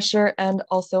blood pressure and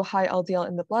also high LDL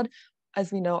in the blood,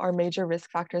 as we know, are major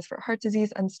risk factors for heart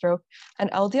disease and stroke,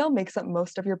 and LDL makes up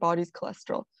most of your body's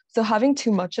cholesterol. So having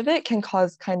too much of it can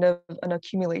cause kind of an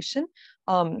accumulation,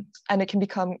 and it can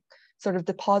become sort of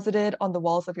deposited on the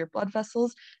walls of your blood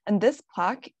vessels. And this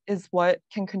plaque is what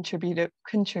can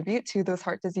contribute to those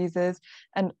heart diseases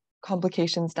and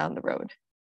complications down the road.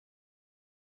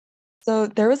 So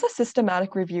there was a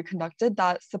systematic review conducted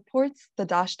that supports the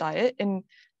DASH diet in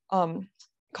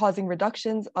causing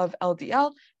reductions of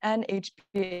LDL and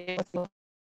HbA1c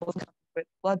with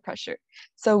blood pressure.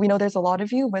 So we know there's a lot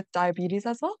of you with diabetes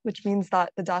as well, which means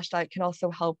that the DASH diet can also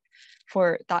help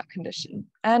for that condition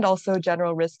and also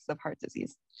general risks of heart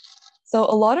disease. So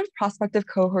a lot of prospective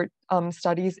cohort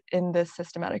studies in this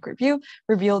systematic review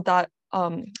revealed that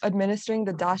administering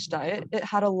the DASH diet, it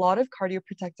had a lot of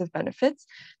cardioprotective benefits.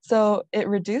 So it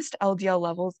reduced LDL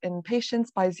levels in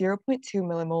patients by 0.2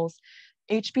 millimoles,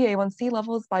 HbA1c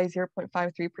levels by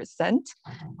 0.53%,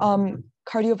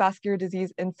 cardiovascular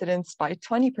disease incidence by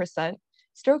 20%,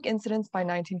 stroke incidence by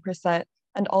 19%,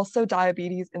 and also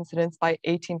diabetes incidence by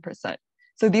 18%.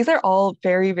 So these are all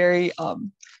very, very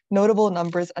notable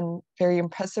numbers and very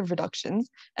impressive reductions.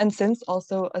 And since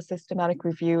also a systematic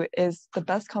review is the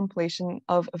best compilation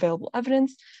of available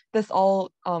evidence, this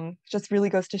all just really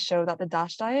goes to show that the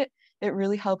DASH diet, it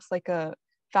really helps like a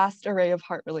vast array of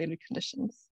heart-related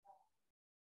conditions.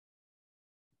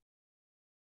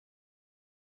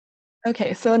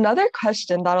 Okay, so another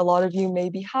question that a lot of you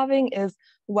may be having is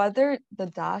whether the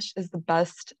DASH is the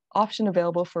best option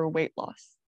available for weight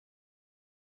loss.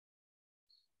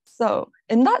 So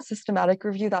in that systematic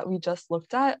review that we just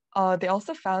looked at, they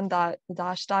also found that the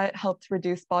DASH diet helped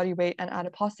reduce body weight and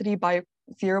adiposity by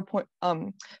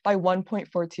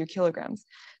 1.42 kilograms.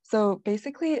 So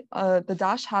basically, the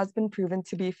DASH has been proven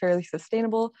to be fairly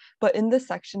sustainable, but in this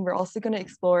section, we're also going to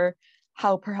explore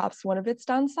how perhaps one of its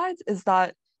downsides is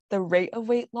that the rate of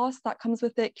weight loss that comes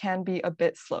with it can be a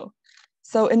bit slow.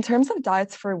 So in terms of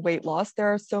diets for weight loss,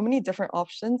 there are so many different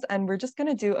options, and we're just going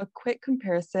to do a quick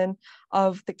comparison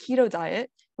of the keto diet,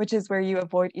 which is where you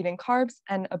avoid eating carbs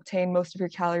and obtain most of your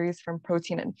calories from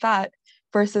protein and fat,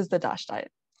 versus the DASH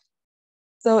diet.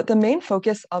 So the main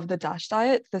focus of the DASH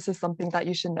diet, this is something that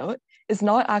you should note, is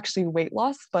not actually weight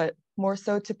loss, but more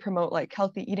so to promote like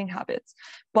healthy eating habits.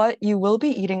 But you will be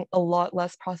eating a lot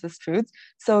less processed foods.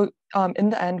 So in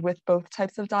the end, with both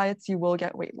types of diets, you will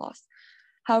get weight loss.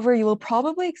 However, you will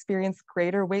probably experience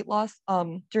greater weight loss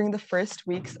during the first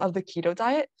weeks of the keto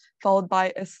diet, followed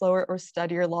by a slower or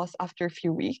steadier loss after a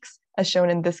few weeks, as shown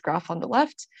in this graph on the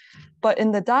left. But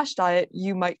in the DASH diet,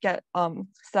 you might get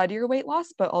steadier weight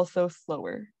loss, but also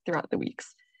slower throughout the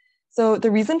weeks. So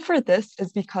the reason for this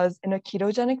is because in a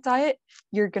ketogenic diet,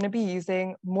 you're going to be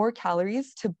using more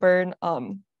calories to burn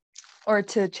or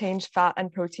to change fat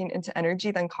and protein into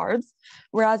energy than carbs.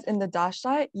 Whereas in the DASH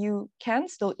diet, you can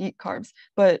still eat carbs,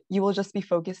 but you will just be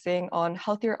focusing on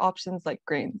healthier options like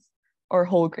grains or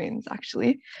whole grains,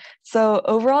 actually. So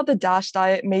overall, the DASH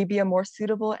diet may be a more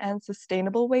suitable and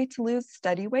sustainable way to lose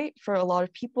steady weight for a lot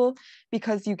of people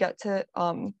because you get to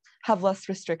have less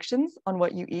restrictions on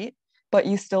what you eat, but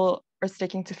you still are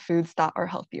sticking to foods that are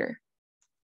healthier.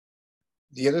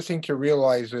 The other thing to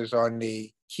realize is on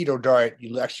the keto diet,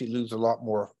 you actually lose a lot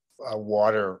more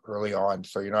water early on,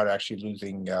 so you're not actually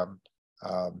losing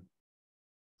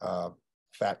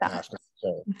fat mass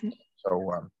necessarily.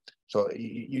 So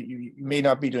you may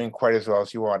not be doing quite as well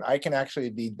as you want. I can actually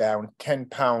be down 10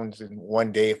 pounds in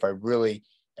one day if I really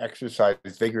exercise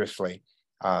vigorously.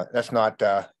 That's not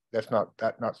fat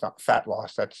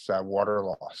loss. That's water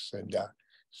loss. And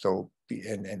so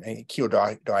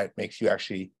keto diet makes you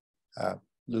actually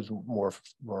lose more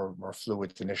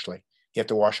fluids initially. You have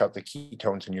to wash out the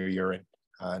ketones in your urine,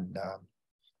 and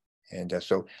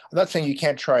so I'm not saying you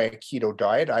can't try a keto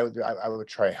diet. I would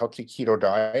try a healthy keto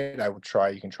diet.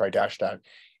 You can try DASH diet,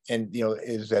 and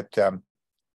is that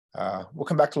we'll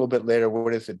come back a little bit later.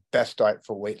 What is the best diet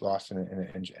for weight loss in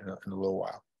a little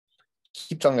while?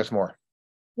 Keep telling us more.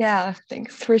 Yeah,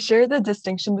 thanks. For sure, the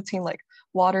distinction between like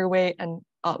water weight and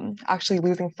actually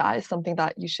losing fat is something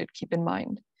that you should keep in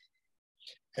mind.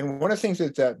 And one of the things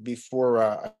that before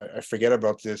I forget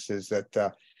about this is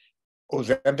that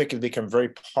Ozempic has become very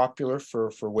popular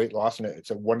for weight loss, and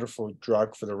it's a wonderful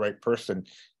drug for the right person.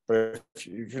 But if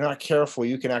you're not careful,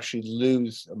 you can actually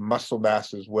lose muscle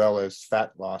mass as well as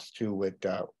fat loss too with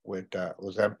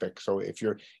Ozempic. So if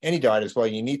you're any diet as well,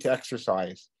 you need to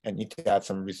exercise and need to add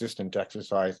some resistant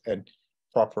exercise. And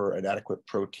proper and adequate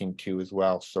protein too as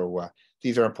well. So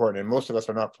these are important, and most of us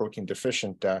are not protein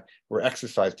deficient. We're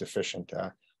exercise deficient.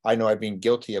 I know I've been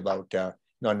guilty about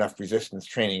not enough resistance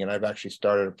training, and I've actually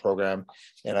started a program,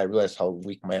 and I realized how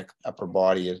weak my upper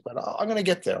body is, but I'm going to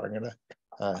get there. I'm going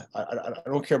to, I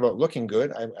don't care about looking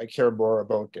good. I care more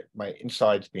about my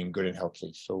insides being good and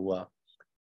healthy. So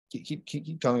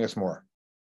keep telling us more.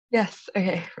 Yes,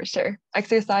 okay, for sure.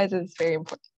 Exercise is very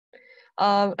important.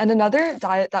 And another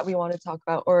diet that we want to talk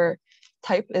about or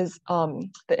type is the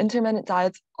intermittent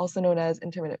diets, also known as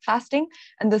intermittent fasting.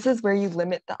 And this is where you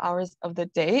limit the hours of the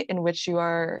day in which you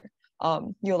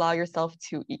allow yourself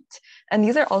to eat. And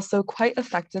these are also quite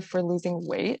effective for losing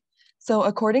weight. So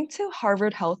according to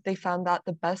Harvard Health, they found that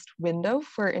the best window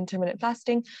for intermittent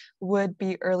fasting would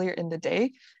be earlier in the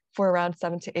day for around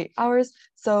 7 to 8 hours.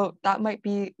 So that might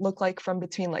look like from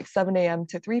between like 7 a.m.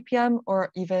 to 3 p.m.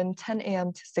 or even 10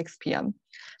 a.m. to 6 p.m.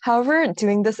 However,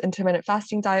 doing this intermittent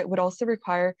fasting diet would also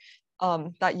require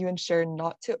that you ensure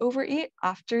not to overeat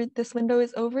after this window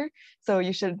is over. So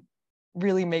you should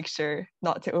really make sure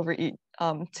not to overeat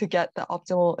to get the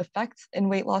optimal effects in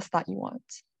weight loss that you want.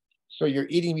 So you're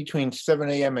eating between 7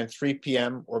 a.m. and 3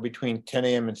 p.m. or between 10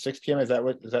 a.m. and 6 p.m. Is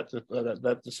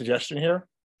that the suggestion here?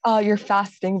 You're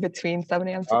fasting between 7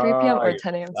 a.m. to 3 p.m. or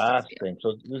 10 a.m. to 6 p.m.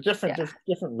 So there's different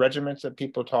regimens that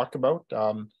people talk about.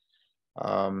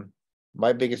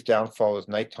 My biggest downfall is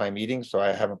nighttime eating, so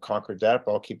I haven't conquered that,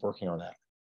 but I'll keep working on that.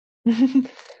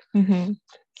 Mm-hmm.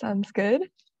 Sounds good.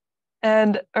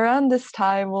 And around this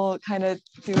time, we'll kind of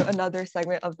do another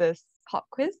segment of this pop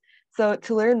quiz. So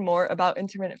to learn more about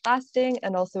intermittent fasting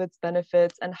and also its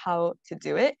benefits and how to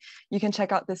do it, you can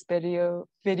check out this video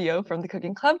from the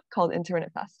Cooking Club called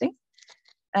Intermittent Fasting.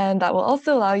 And that will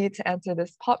also allow you to answer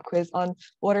this pop quiz on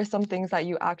what are some things that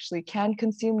you actually can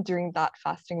consume during that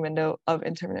fasting window of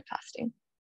intermittent fasting.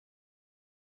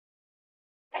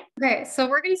 Okay, so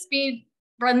we're going to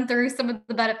run through some of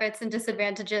the benefits and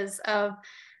disadvantages of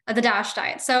the DASH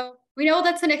diet. So we know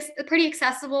that's a pretty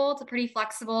accessible, it's a pretty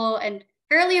flexible and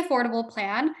fairly affordable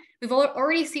plan. We've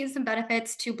already seen some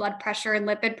benefits to blood pressure and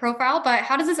lipid profile, but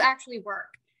how does this actually work?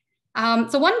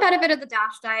 So one benefit of the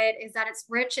DASH diet is that it's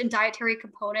rich in dietary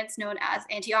components known as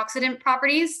antioxidant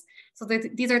properties. So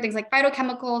these are things like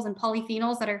phytochemicals and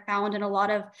polyphenols that are found in a lot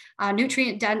of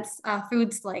nutrient-dense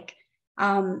foods like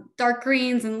dark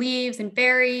greens and leaves and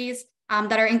berries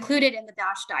that are included in the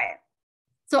DASH diet.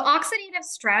 So oxidative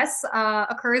stress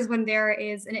occurs when there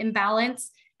is an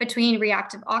imbalance between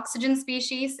reactive oxygen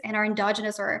species and our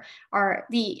endogenous or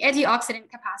the antioxidant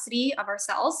capacity of our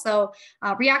cells. So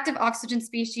reactive oxygen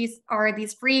species are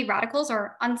these free radicals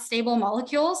or unstable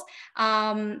molecules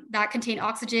that contain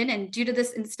oxygen. And due to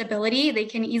this instability, they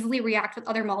can easily react with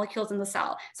other molecules in the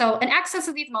cell. So an excess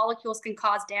of these molecules can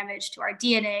cause damage to our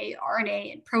DNA,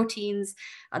 RNA, and proteins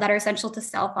that are essential to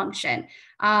cell function.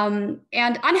 And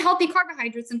unhealthy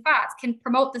carbohydrates and fats can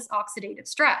promote this oxidative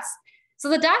stress. So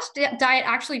the DASH diet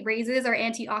actually raises our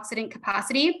antioxidant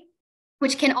capacity,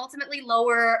 which can ultimately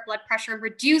lower blood pressure and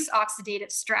reduce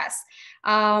oxidative stress.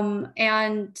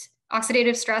 And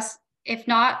oxidative stress, if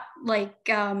not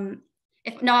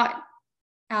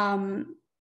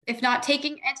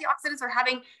taking antioxidants or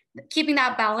keeping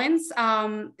that balance,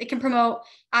 it can promote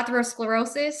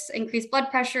atherosclerosis, increase blood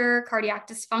pressure, cardiac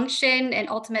dysfunction, and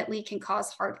ultimately can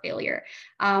cause heart failure.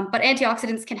 But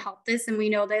antioxidants can help this, and we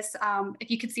know this.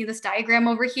 If you can see this diagram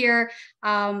over here,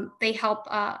 they help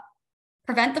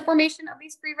prevent the formation of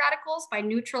these free radicals by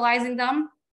neutralizing them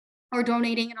or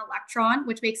donating an electron,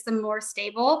 which makes them more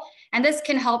stable. And this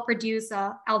can help reduce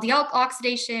LDL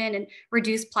oxidation and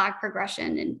reduce plaque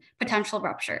progression and potential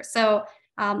rupture. So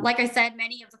like I said,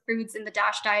 many of the foods in the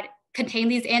DASH diet contain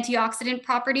these antioxidant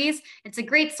properties. It's a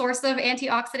great source of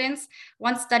antioxidants.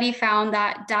 One study found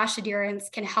that DASH adherence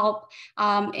can help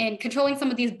in controlling some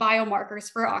of these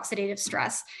biomarkers for oxidative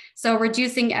stress. So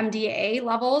reducing MDA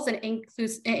levels and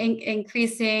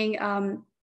increasing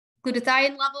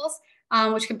glutathione levels,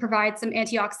 which can provide some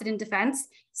antioxidant defense.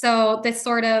 So this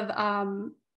sort of,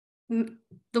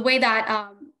 the way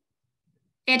that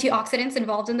antioxidants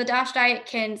involved in the DASH diet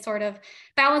can sort of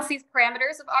balance these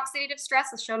parameters of oxidative stress,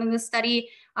 as shown in this study,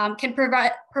 can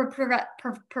provide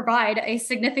a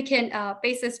significant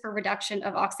basis for reduction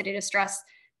of oxidative stress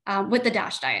with the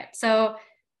DASH diet. So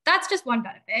that's just one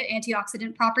benefit,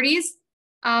 antioxidant properties.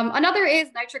 Another is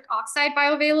nitric oxide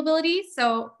bioavailability.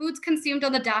 So foods consumed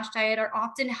on the DASH diet are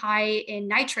often high in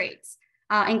nitrates,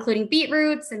 including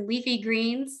beetroots and leafy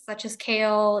greens, such as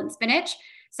kale and spinach.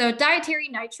 So dietary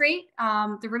nitrate,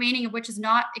 the remaining of which is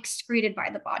not excreted by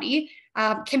the body,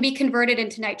 can be converted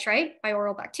into nitrite by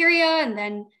oral bacteria and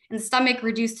then in the stomach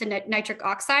reduced to nitric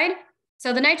oxide.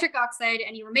 So the nitric oxide,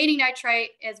 any remaining nitrite,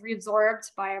 is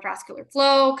reabsorbed by a vascular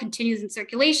flow, continues in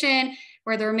circulation,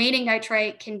 where the remaining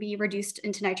nitrite can be reduced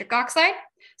into nitric oxide.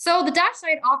 So the DASH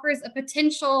diet offers a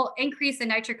potential increase in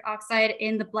nitric oxide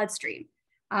in the bloodstream.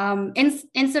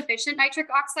 Insufficient nitric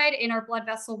oxide in our blood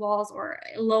vessel walls or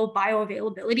low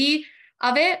bioavailability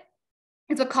of it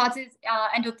is what causes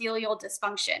endothelial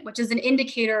dysfunction, which is an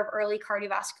indicator of early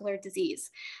cardiovascular disease.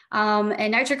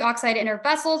 And nitric oxide in our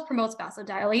vessels promotes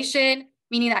vasodilation,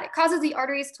 meaning that it causes the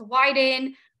arteries to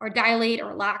widen or dilate or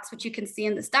relax, which you can see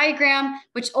in this diagram,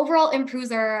 which overall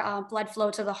improves our blood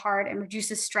flow to the heart and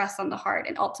reduces stress on the heart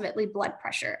and ultimately blood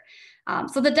pressure.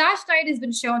 So the DASH diet has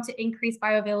been shown to increase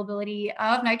bioavailability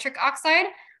of nitric oxide.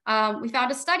 We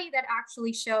found a study that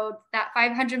actually showed that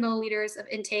 500 milliliters of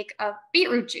intake of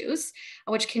beetroot juice,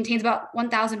 which contains about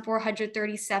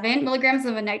 1,437 milligrams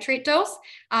of a nitrate dose,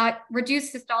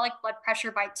 reduced systolic blood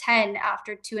pressure by 10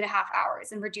 after 2.5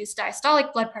 hours and reduced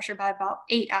diastolic blood pressure by about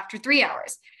 8 after 3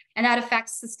 hours. And that effect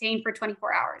sustained for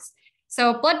 24 hours.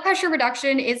 So blood pressure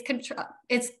reduction is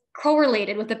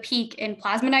correlated with a peak in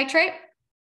plasma nitrate.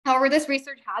 However, this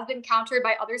research has been countered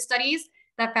by other studies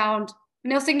that found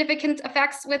no significant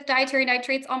effects with dietary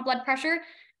nitrates on blood pressure.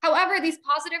 However, these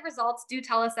positive results do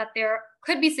tell us that there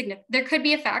could be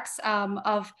effects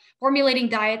of formulating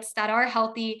diets that are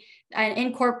healthy and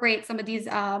incorporate some of these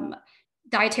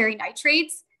dietary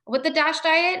nitrates. With the DASH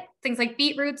diet, things like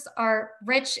beetroots are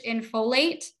rich in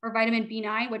folate or vitamin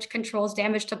B9, which controls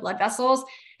damage to blood vessels.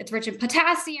 It's rich in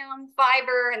potassium,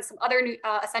 fiber, and some other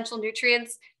essential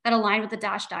nutrients that align with the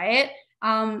DASH diet.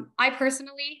 I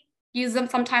personally use them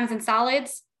sometimes in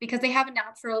salads because they have a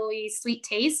naturally sweet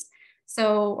taste.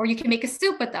 So, or you can make a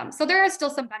soup with them. So there are still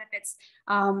some benefits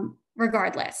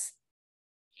regardless.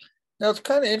 Now, it's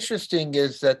kind of interesting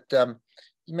is that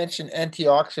you mentioned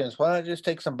antioxidants. Why don't I just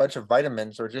take some bunch of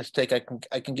vitamins or just take,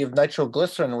 I can give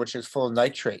nitroglycerin, which is full of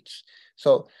nitrates.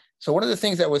 So one of the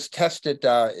things that was tested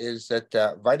is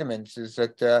that vitamins is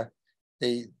that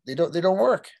they don't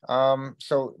work.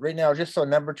 So right now, just so a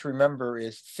number to remember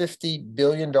is $50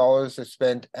 billion is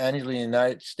spent annually in the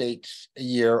United States a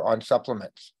year on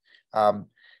supplements.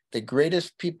 The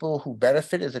greatest people who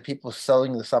benefit is the people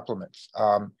selling the supplements.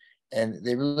 And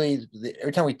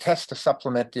every time we test a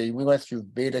supplement, we went through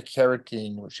beta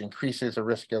carotene, which increases the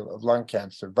risk of lung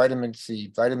cancer, vitamin C,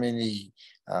 vitamin E,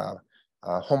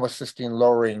 homocysteine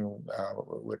lowering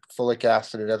with folic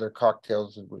acid and other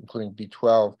cocktails, including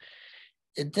B12.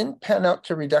 It didn't pan out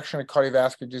to reduction of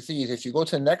cardiovascular disease. If you go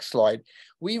to the next slide,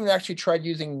 we even actually tried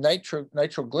using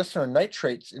nitroglycerin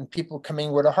nitrates in people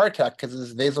coming with a heart attack because of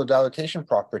this vasodilatation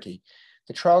property.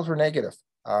 The trials were negative.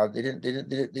 They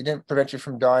didn't prevent you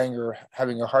from dying or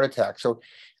having a heart attack. So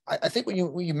I think what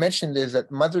you mentioned is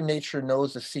that Mother Nature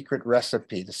knows the secret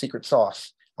recipe, the secret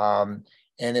sauce. And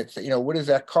it's, what is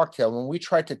that cocktail? When we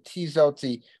try to tease out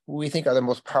what we think are the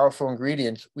most powerful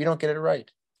ingredients, we don't get it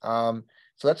right.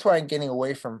 So that's why I'm getting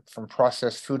away from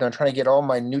processed food. I'm trying to get all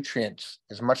my nutrients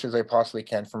as much as I possibly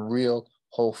can from real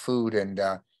whole food, and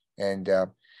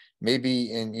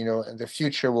maybe in the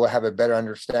future we'll have a better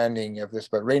understanding of this.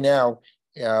 But right now,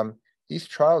 these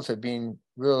trials have been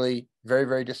really very,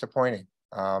 very disappointing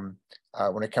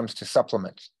when it comes to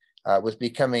supplements. It was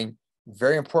becoming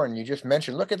very important. You just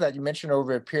mentioned, look at that. You mentioned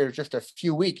over a period of just a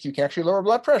few weeks, you can actually lower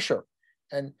blood pressure.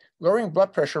 And lowering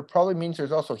blood pressure probably means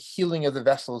there's also healing of the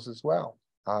vessels as well.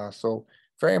 So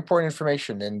very important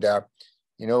information. And,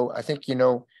 I think,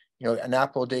 an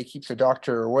apple a day keeps a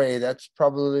doctor away. That's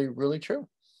probably really true.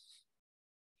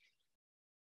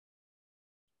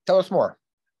 Tell us more.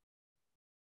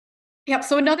 Yep.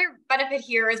 So another benefit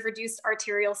here is reduced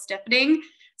arterial stiffening.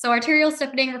 So arterial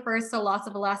stiffening refers to loss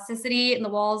of elasticity in the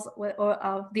walls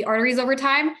of the arteries over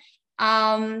time.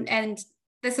 And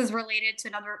this is related to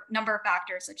another number of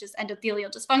factors, such as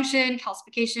endothelial dysfunction,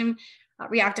 calcification,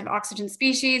 reactive oxygen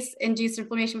species, induced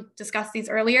inflammation. We discussed these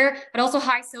earlier, but also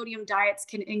high sodium diets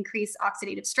can increase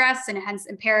oxidative stress and hence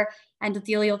impair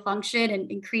endothelial function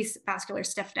and increase vascular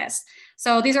stiffness.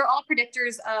 So these are all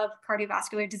predictors of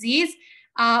cardiovascular disease.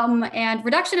 And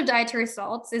reduction of dietary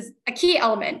salts is a key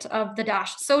element of the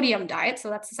DASH sodium diet.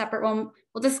 So that's a separate one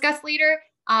we'll discuss later.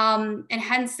 And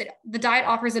hence the diet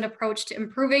offers an approach to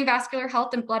improving vascular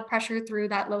health and blood pressure through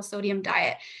that low sodium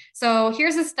diet. So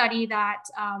here's a study that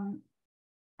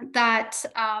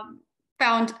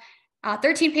found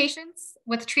 13 patients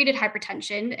with treated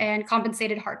hypertension and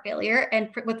compensated heart failure and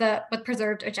with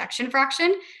preserved ejection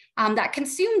fraction that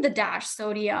consumed the DASH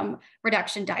sodium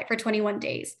reduction diet for 21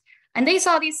 days. And they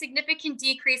saw these significant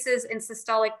decreases in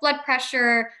systolic blood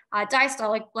pressure,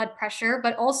 diastolic blood pressure,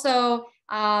 but also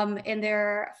in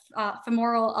their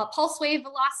femoral pulse wave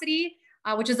velocity,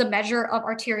 which is a measure of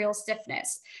arterial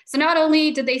stiffness. So not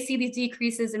only did they see these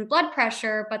decreases in blood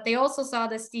pressure, but they also saw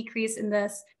this decrease in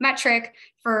this metric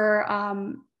for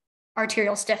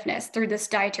arterial stiffness through this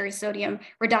dietary sodium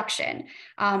reduction.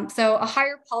 So a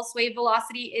higher pulse wave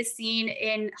velocity is seen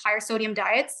in higher sodium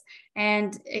diets,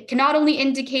 and it can not only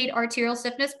indicate arterial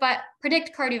stiffness, but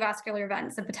predict cardiovascular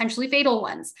events and potentially fatal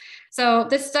ones. So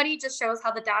this study just shows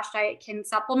how the DASH diet can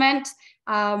supplement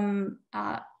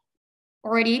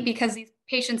already, because these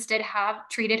patients did have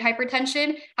treated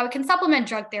hypertension, how it can supplement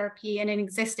drug therapy and an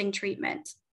existing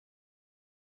treatment.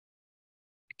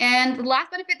 And the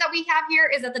last benefit that we have here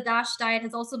is that the DASH diet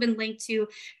has also been linked to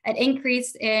an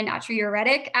increase in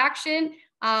natriuretic action,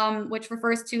 which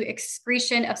refers to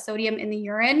excretion of sodium in the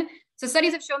urine. So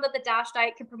studies have shown that the DASH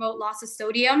diet can promote loss of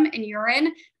sodium in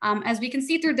urine. As we can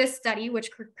see through this study, which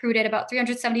recruited about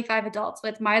 375 adults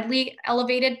with mildly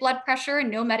elevated blood pressure and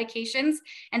no medications,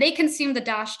 and they consumed the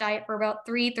DASH diet for about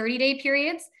 3 30-day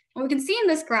periods. What we can see in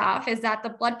this graph is that the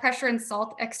blood pressure and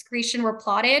salt excretion were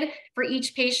plotted for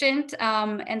each patient,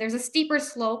 and there's a steeper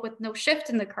slope with no shift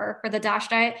in the curve for the DASH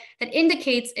diet that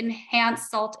indicates enhanced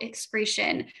salt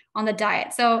excretion on the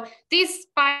diet. So these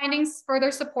findings further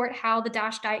support how the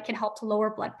DASH diet can help to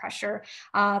lower blood pressure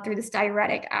through this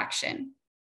diuretic action.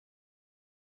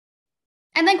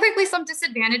 And then quickly, some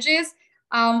disadvantages.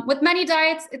 With many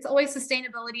diets, it's always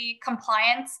sustainability,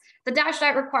 compliance. The DASH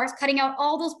diet requires cutting out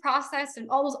all those processed and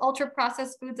all those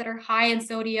ultra-processed foods that are high in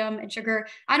sodium and sugar.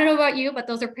 I don't know about you, but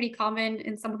those are pretty common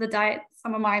in some of the diets,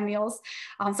 some of my meals.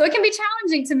 So it can be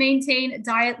challenging to maintain a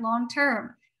diet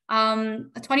long-term. A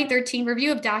 2013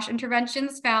 review of DASH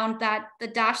interventions found that the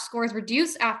DASH scores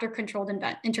reduce after controlled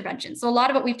interventions. So a lot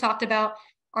of what we've talked about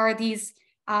are these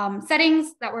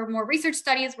settings that were more research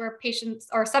studies where patients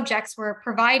or subjects were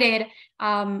provided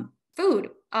food,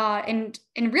 and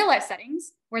in real life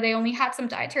settings where they only had some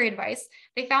dietary advice,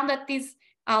 they found that these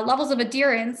levels of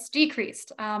adherence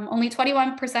decreased. Only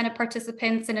 21% of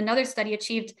participants in another study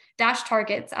achieved DASH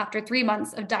targets after 3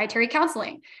 months of dietary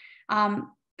counseling. And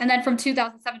then from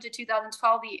 2007 to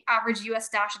 2012, the average US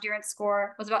DASH adherence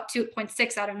score was about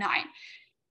 2.6 out of 9.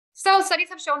 So studies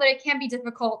have shown that it can be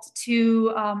difficult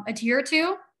to adhere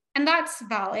to, and that's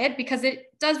valid because it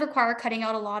does require cutting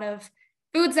out a lot of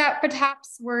foods that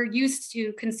perhaps we're used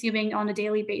to consuming on a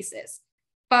daily basis.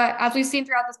 But as we've seen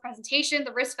throughout this presentation,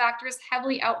 the risk factors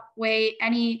heavily outweigh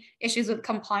any issues with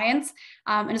compliance,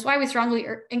 and it's why we strongly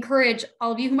encourage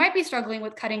all of you who might be struggling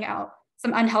with cutting out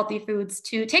some unhealthy foods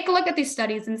to take a look at these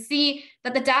studies and see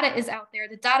that the data is out there.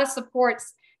 The data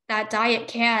supports that diet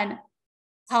can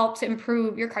help to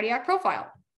improve your cardiac profile.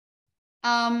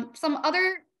 Some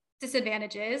other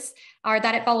disadvantages are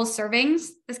that it follows servings.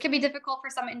 This can be difficult for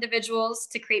some individuals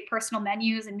to create personal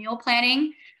menus and meal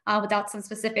planning without some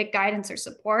specific guidance or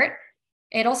support.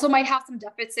 It also might have some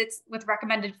deficits with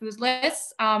recommended food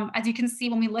lists. As you can see,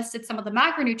 when we listed some of the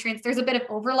macronutrients, there's a bit of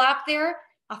overlap there.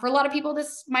 For a lot of people,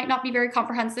 this might not be very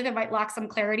comprehensive. It might lack some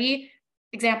clarity.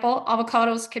 Example,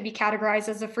 avocados could be categorized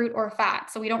as a fruit or a fat,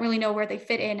 so we don't really know where they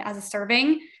fit in as a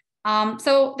serving.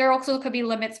 So there also could be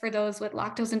limits for those with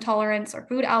lactose intolerance or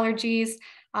food allergies,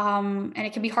 and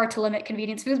it can be hard to limit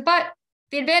convenience foods, but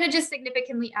the advantages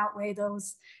significantly outweigh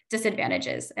those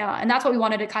disadvantages. And that's what we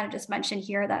wanted to kind of just mention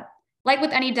here, that like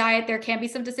with any diet, there can be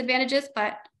some disadvantages,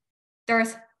 but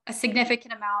there's a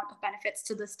significant amount of benefits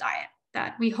to this diet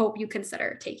that we hope you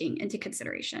consider taking into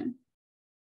consideration.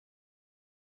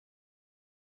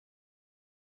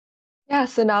 Yeah,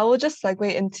 so now we'll just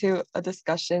segue into a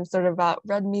discussion sort of about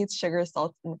red meats, sugar,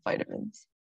 salts, and vitamins.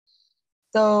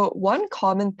 So one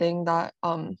common thing that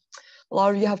a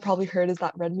lot of you have probably heard is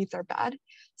that red meats are bad.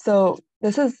 So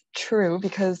this is true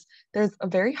because there's a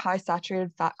very high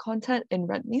saturated fat content in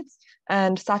red meats,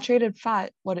 and saturated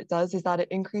fat, what it does is that it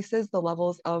increases the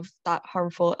levels of that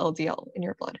harmful LDL in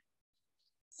your blood.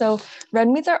 So red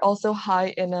meats are also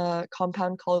high in a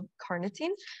compound called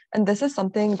carnitine, and this is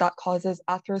something that causes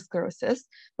atherosclerosis,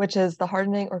 which is the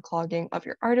hardening or clogging of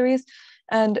your arteries.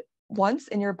 And once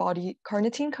in your body,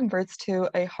 carnitine converts to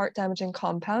a heart-damaging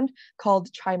compound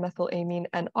called trimethylamine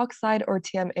N oxide, or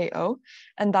TMAO,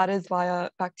 and that is via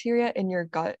bacteria in your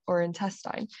gut or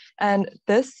intestine. And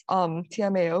this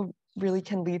TMAO really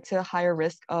can lead to a higher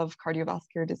risk of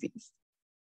cardiovascular disease.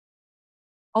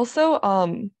 Also,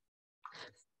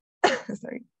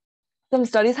 sorry. Some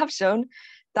studies have shown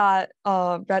that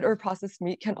red or processed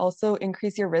meat can also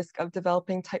increase your risk of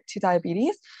developing type 2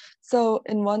 diabetes. So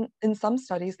in some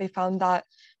studies, they found that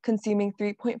consuming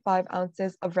 3.5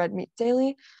 ounces of red meat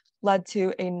daily led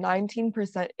to a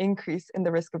 19% increase in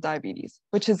the risk of diabetes,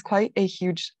 which is quite a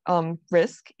huge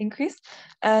risk increase.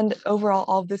 And overall,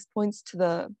 all of this points to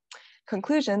the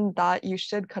conclusion that you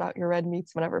should cut out your red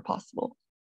meats whenever possible.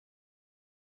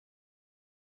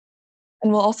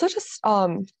 And we'll also just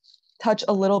touch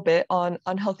a little bit on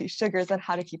unhealthy sugars and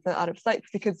how to keep them out of sight,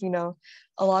 because, you know,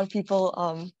 a lot of people,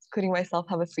 including myself,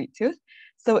 have a sweet tooth.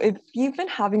 So if you've been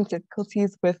having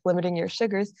difficulties with limiting your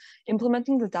sugars,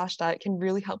 implementing the DASH diet can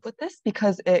really help with this,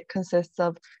 because it consists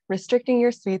of restricting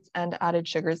your sweets and added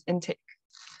sugars intake.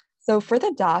 So for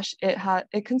the DASH,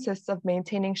 it consists of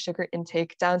maintaining sugar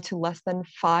intake down to less than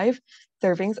 5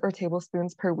 servings or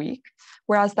tablespoons per week,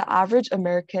 whereas the average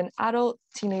American adult,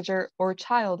 teenager, or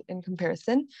child in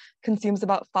comparison consumes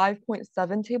about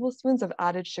 5.7 tablespoons of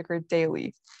added sugar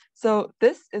daily. So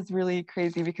this is really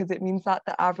crazy, because it means that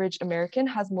the average American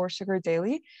has more sugar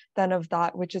daily than of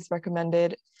that which is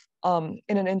recommended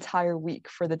in an entire week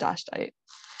for the DASH diet.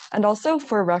 And also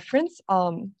for reference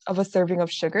of a serving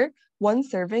of sugar, 1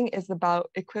 serving is about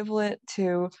equivalent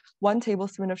to 1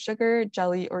 tablespoon of sugar,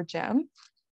 jelly, or jam,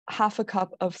 half a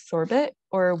cup of sorbet,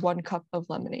 or 1 cup of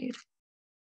lemonade.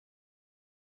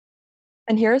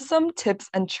 And here are some tips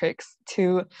and tricks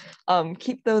to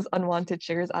keep those unwanted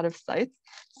sugars out of sight.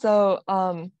 So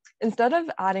instead of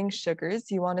adding sugars,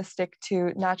 you want to stick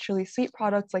to naturally sweet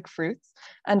products like fruits,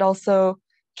 and also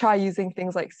try using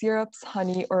things like syrups,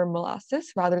 honey, or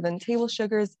molasses rather than table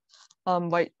sugars,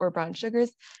 white or brown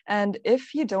sugars. And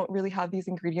if you don't really have these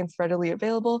ingredients readily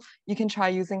available, you can try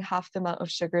using half the amount of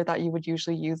sugar that you would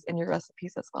usually use in your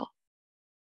recipes as well.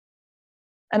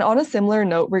 And on a similar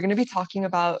note, we're going to be talking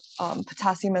about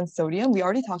potassium and sodium. We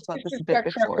already talked about this a bit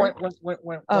before.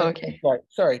 Okay.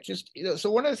 Sorry, just, you know,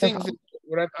 so one of the things that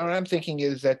what I'm thinking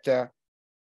is that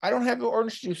I don't have the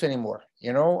orange juice anymore.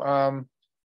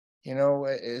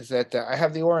 Is that I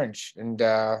have the orange, and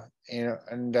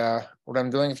what I'm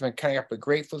doing is I'm cutting up the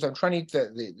grapefruits. I'm trying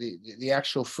to eat the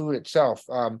actual food itself.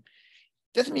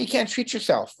 Doesn't mean you can't treat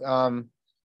yourself.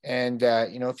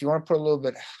 If you want to put a little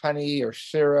bit of honey or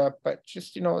syrup, but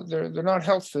just, they're not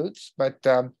health foods, but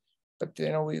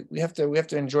we have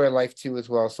to enjoy life too as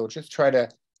well. So just try to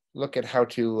look at how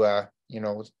to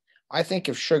I think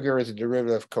if sugar is a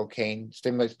derivative of cocaine,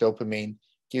 stimulates dopamine,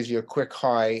 gives you a quick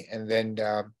high, and then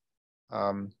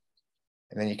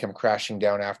you come crashing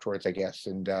down afterwards, I guess,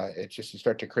 and you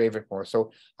start to crave it more.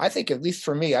 So I think, at least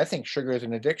for me, I think sugar is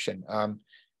an addiction.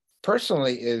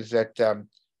 Personally, is that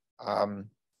I'm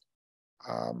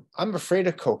afraid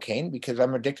of cocaine because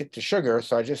I'm addicted to sugar.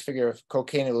 So I just figure if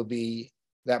cocaine, it will be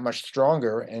that much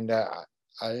stronger, and I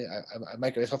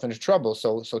might get myself into trouble.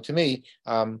 So to me,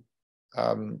 I'm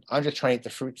just trying to eat the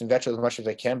fruits and vegetables as much as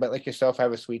I can. But like yourself, I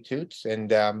have a sweet tooth,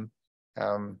 and I'm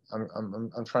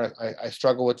trying to. I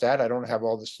struggle with that. I don't have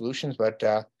all the solutions, but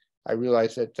I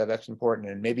realize that that's important.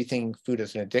 And maybe thinking food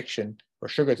as an addiction or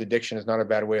sugar as addiction is not a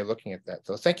bad way of looking at that.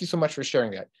 So thank you so much for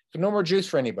sharing that. So no more juice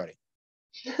for anybody.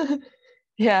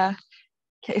 Yeah.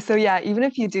 Okay. So yeah, even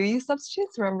if you do use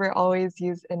substitutes, remember, always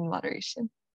use in moderation.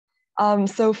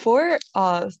 So for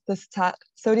the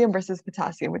sodium versus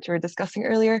potassium, which we were discussing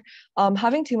earlier,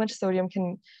 having too much sodium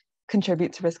can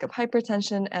contribute to risk of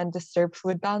hypertension and disturb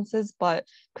fluid balances, but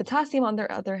potassium, on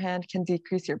the other hand, can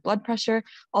decrease your blood pressure,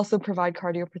 also provide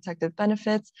cardioprotective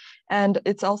benefits, and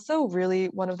it's also really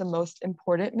one of the most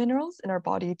important minerals in our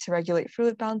body to regulate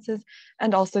fluid balances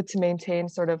and also to maintain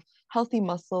sort of healthy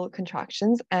muscle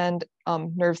contractions and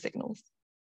nerve signals.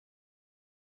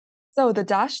 So the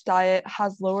DASH diet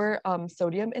has lower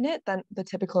sodium in it than the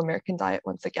typical American diet,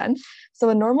 once again. So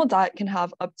a normal diet can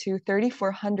have up to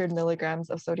 3,400 milligrams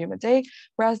of sodium a day,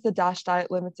 whereas the DASH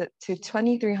diet limits it to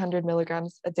 2,300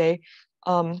 milligrams a day.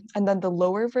 And then the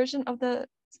lower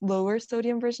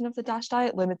sodium version of the DASH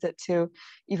diet limits it to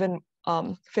even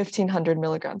 1,500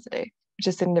 milligrams a day, which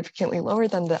is significantly lower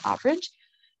than the average.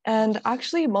 And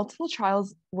actually, multiple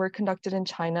trials were conducted in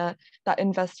China that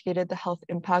investigated the health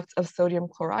impacts of sodium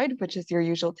chloride, which is your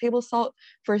usual table salt,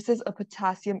 versus a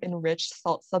potassium-enriched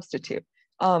salt substitute.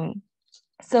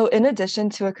 So in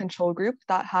addition to a control group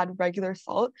that had regular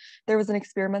salt, there was an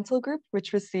experimental group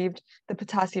which received the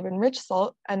potassium-enriched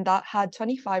salt, and that had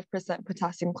 25%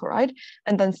 potassium chloride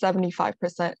and then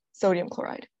 75% sodium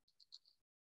chloride.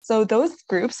 So those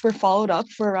groups were followed up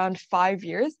for around 5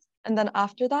 years. And then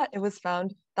after that, it was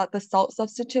found that the salt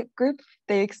substitute group,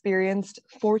 they experienced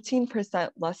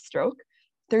 14% less stroke,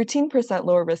 13%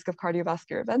 lower risk of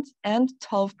cardiovascular events, and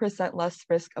 12% less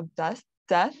risk of death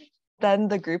than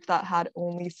the group that had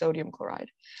only sodium chloride.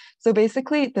 So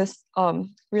basically, this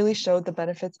really showed the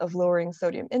benefits of lowering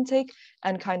sodium intake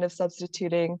and kind of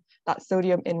substituting that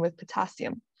sodium in with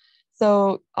potassium.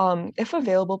 So if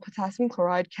available, potassium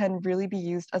chloride can really be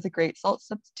used as a great salt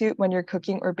substitute when you're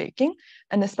cooking or baking,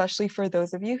 and especially for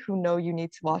those of you who know you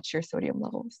need to watch your sodium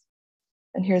levels.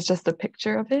 And here's just a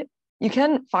picture of it. You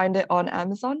can find it on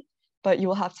Amazon, but you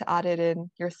will have to add it in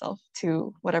yourself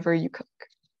to whatever you cook.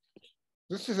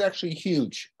 This is actually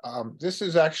huge. This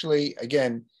is actually,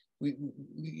 again,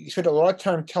 we spent a lot of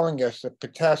time telling us that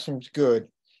potassium's good.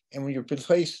 And when you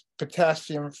replace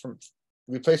potassium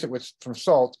replace it from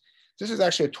salt, this is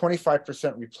actually a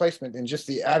 25% replacement in just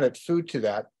the added food to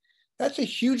that. That's a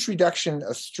huge reduction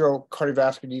of stroke,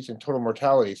 cardiovascular disease, and total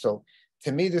mortality. So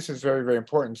to me, this is very, very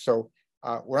important. So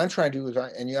what I'm trying to do is,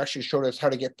 and you actually showed us how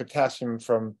to get potassium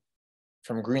from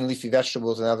green leafy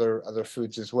vegetables and other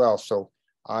foods as well. So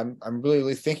I'm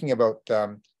really thinking about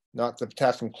not the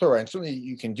potassium chloride. And certainly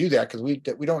you can do that because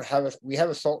we don't have we have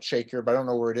a salt shaker, but I don't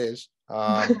know where it is.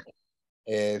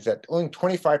 Is that only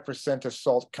 25% of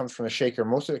salt comes from a shaker.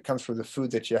 Most of it comes from the food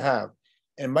that you have.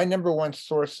 And my number one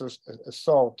source of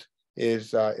salt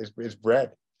is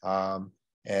bread. And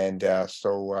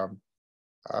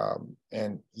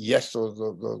yes,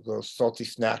 those salty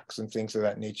snacks and things of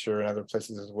that nature and other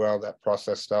places as well, that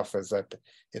processed stuff, is that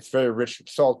it's very rich with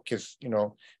salt because, you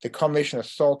know, the combination of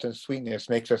salt and sweetness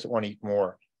makes us want to eat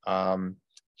more.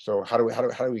 So how do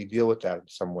we deal with that in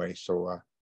some way? So,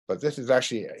 but this is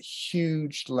actually a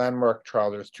huge landmark trial.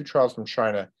 There's 2 trials from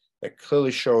China that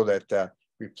clearly show that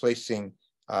replacing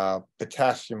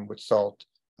potassium with salt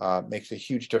makes a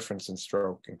huge difference in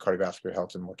stroke and cardiovascular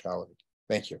health and mortality.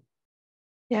 Thank you.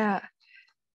 Yeah,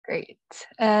 great.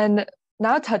 And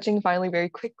now touching finally very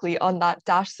quickly on that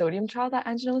DASH sodium trial that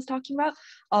Angela was talking about.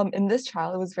 In this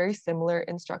trial, it was very similar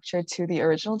in structure to the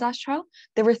original DASH trial.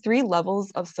 There were 3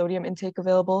 levels of sodium intake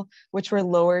available, which were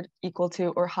lowered, equal to,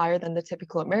 or higher than the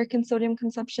typical American sodium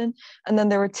consumption. And then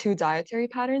there were 2 dietary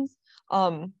patterns.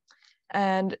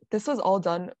 And this was all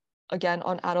done again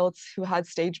on adults who had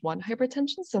stage 1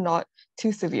 hypertension, so not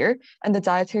too severe. And the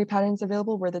dietary patterns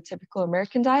available were the typical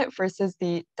American diet versus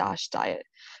the DASH diet.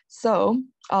 So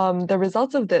the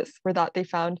results of this were that they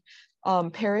found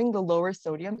pairing the lower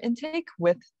sodium intake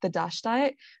with the DASH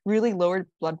diet really lowered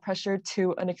blood pressure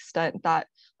to an extent that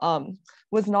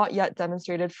was not yet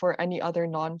demonstrated for any other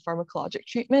non-pharmacologic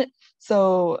treatment.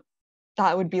 So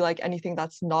that would be like anything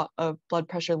that's not a blood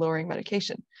pressure lowering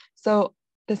medication. So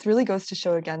this really goes to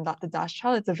show again that the DASH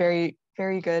trial is a very,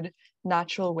 very good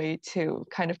natural way to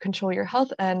kind of control your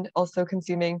health, and also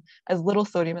consuming as little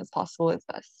sodium as possible is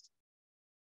best.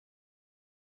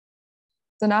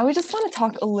 So now we just want to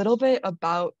talk a little bit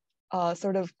about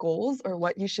sort of goals, or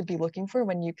what you should be looking for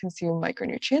when you consume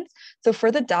micronutrients. So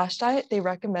for the DASH diet, they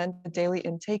recommend a daily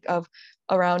intake of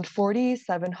around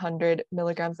 4,700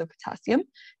 milligrams of potassium,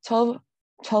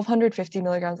 1,250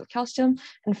 milligrams of calcium,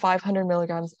 and 500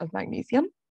 milligrams of magnesium.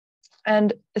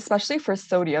 And especially for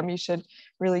sodium, you should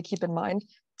really keep in mind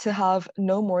to have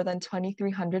no more than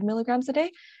 2,300 milligrams a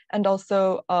day, and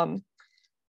also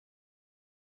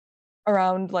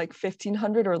around like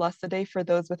 1,500 or less a day for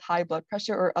those with high blood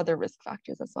pressure or other risk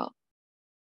factors as well.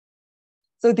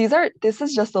 So this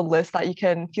is just a list that you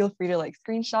can feel free to like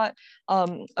screenshot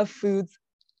of foods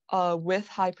with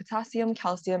high potassium,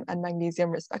 calcium, and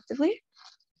magnesium respectively.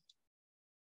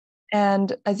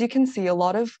 And as you can see, a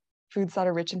lot of foods that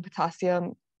are rich in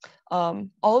potassium, all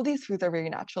of these foods are very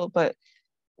natural, but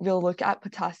we'll look at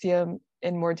potassium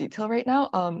in more detail right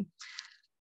now.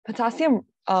 Potassium,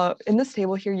 in this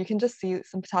table here, you can just see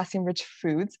some potassium-rich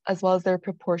foods, as well as their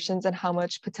proportions and how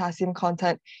much potassium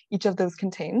content each of those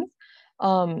contains.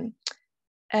 And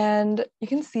you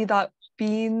can see that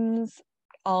beans,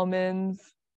 almonds,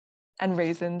 and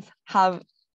raisins have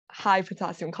high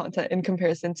potassium content in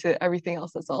comparison to everything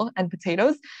else as well, and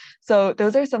potatoes. So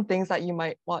those are some things that you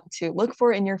might want to look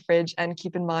for in your fridge and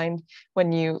keep in mind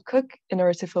when you cook in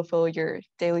order to fulfill your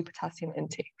daily potassium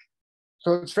intake.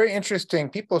 So it's very interesting.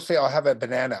 People say, I'll have a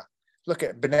banana. Look,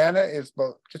 at banana is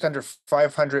about just under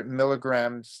 500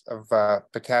 milligrams of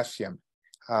potassium.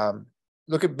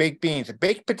 Look at baked beans. A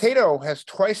baked potato has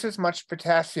twice as much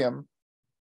potassium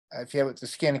if you have it with the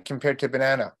skin compared to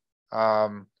banana.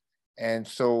 And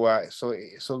so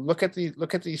look at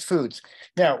these foods.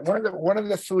 Now, one of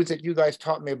the foods that you guys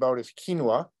taught me about is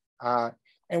quinoa.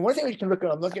 And one thing you can look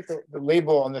at, look at the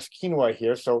label on this quinoa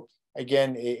here. So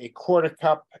again, a quarter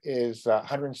cup is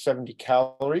 170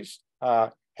 calories,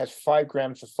 has 5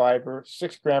 grams of fiber,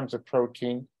 6 grams of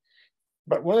protein.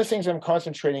 But one of the things I'm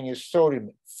concentrating is sodium,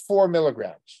 4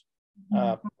 milligrams,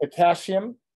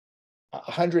 potassium,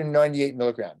 198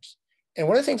 milligrams. And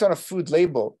one of the things on a food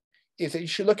label is that you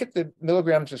should look at the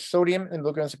milligrams of sodium and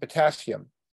milligrams of potassium.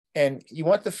 And you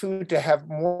want the food to have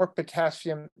more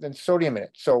potassium than sodium in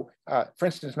it. So for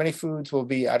instance, many foods will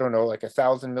be, I don't know, like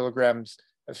 1,000 milligrams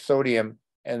of sodium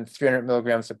and 300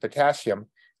 milligrams of potassium.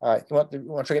 You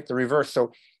want to get the reverse.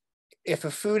 So if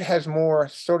a food has more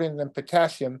sodium than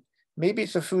potassium, maybe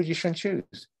it's a food you shouldn't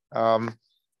choose.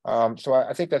 So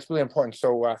I think that's really important.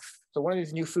 So so one of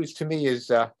these new foods to me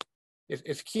is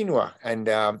quinoa, and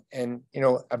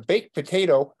a baked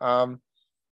potato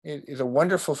is a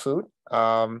wonderful food.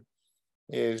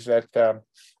 Is that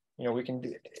we can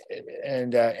do,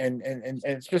 and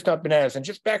it's just not bananas. And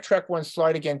just backtrack one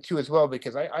slide again too as well,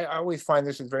 because I always find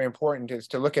this is very important, is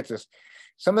to look at this.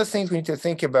 Some of the things we need to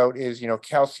think about is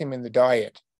calcium in the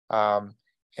diet,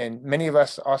 and many of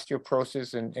us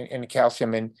osteoporosis and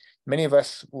calcium, and many of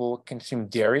us will consume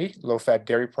dairy, low-fat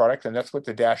dairy products, and that's what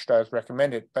the DASH diet is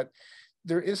recommended. But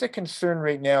there is a concern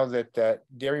right now that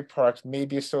dairy products may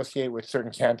be associated with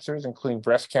certain cancers, including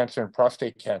breast cancer and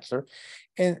prostate cancer.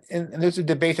 And there's a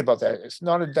debate about that. It's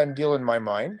not a done deal in my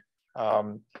mind.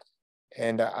 So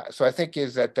I think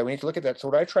is that we need to look at that. So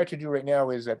what I try to do right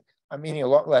now is that I'm eating a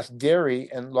lot less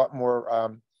dairy and a lot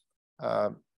more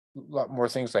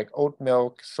things like oat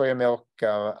milk, soya milk,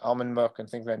 almond milk, and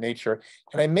things of that nature.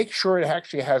 And I make sure it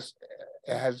actually has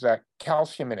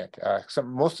calcium in it.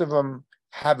 Most of them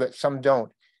have it, some don't.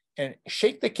 And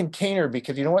shake the container,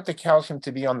 because you don't want the calcium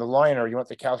to be on the liner. You want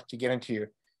the calcium to get into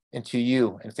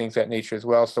you and things of that nature as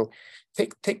well. So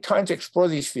take time to explore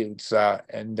these foods. Is that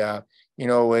one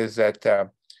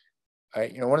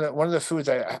of the foods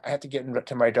I have to get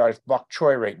into my diet is bok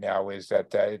choy right now. Is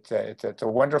that it's a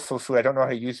wonderful food. I don't know how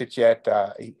to use it yet,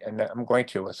 and I'm going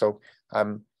to. So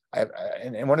and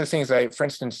one of the things for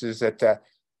instance, is that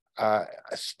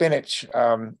spinach,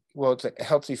 well, it's a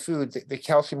healthy food. The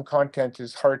calcium content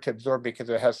is hard to absorb because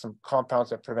it has some compounds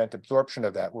that prevent absorption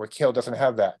of that, where kale doesn't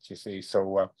have that, you see.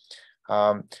 So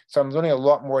so I'm learning a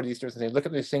lot more of these different things. Look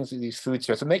at these things, these foods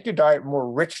here. So make your diet more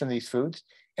rich in these foods,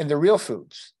 and the real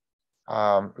foods,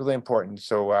 really important.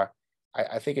 So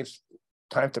I think it's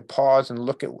time to pause and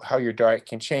look at how your diet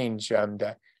can change. And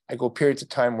I go periods of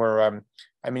time where I'm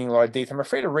eating a lot of dates. I'm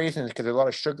afraid of raisins because there's a lot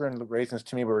of sugar in raisins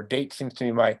to me, where date seems to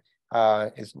be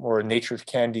is more nature's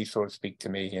candy, so to speak, to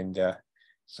me. And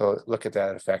so look at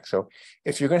that effect. So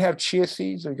if you're going to have chia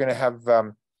seeds, or you're going to have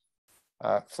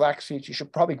flax seeds, you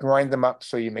should probably grind them up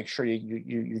so you make sure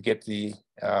you get the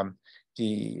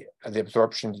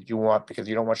absorption that you want, because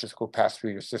you don't want just to go pass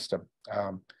through your system.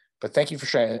 But thank you for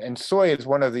sharing. And soy is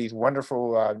one of these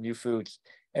wonderful new foods.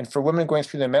 And for women going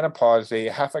through the menopause, a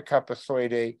half a cup of soy a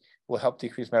day will help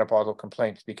decrease menopausal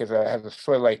complaints, because it has a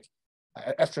soy-like,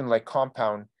 estrogen-like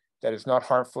compound that is not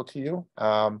harmful to you,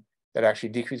 that actually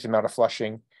decreases the amount of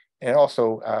flushing. And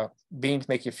also, beans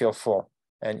make you feel full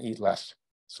and eat less.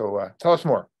 So tell us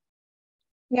more.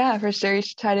 Yeah, for sure. You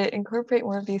should try to incorporate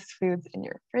more of these foods in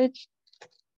your fridge.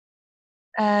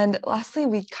 And lastly,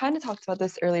 we kind of talked about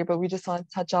this earlier, but we just want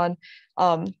to touch on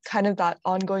kind of that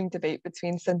ongoing debate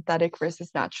between synthetic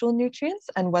versus natural nutrients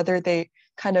and whether they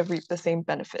kind of reap the same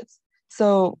benefits.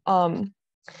 So I'm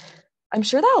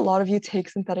sure that a lot of you take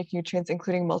synthetic nutrients,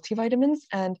 including multivitamins,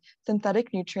 and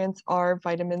synthetic nutrients are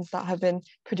vitamins that have been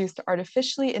produced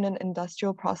artificially in an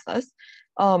industrial process,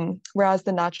 whereas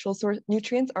the natural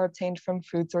nutrients are obtained from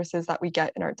food sources that we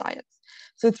get in our diets.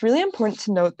 So it's really important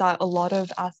to note that a lot of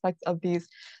aspects of these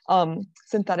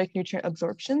synthetic nutrient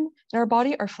absorption in our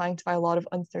body are flanked by a lot of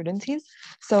uncertainties.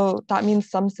 So that means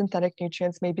some synthetic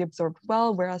nutrients may be absorbed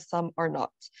well, whereas some are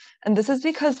not. And this is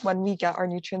because when we get our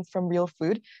nutrients from real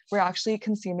food, we're actually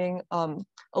consuming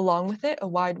along with it a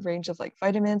wide range of like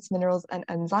vitamins, minerals, and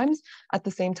enzymes at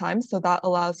the same time. So that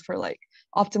allows for like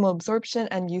optimal absorption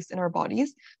and use in our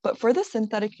bodies. But for the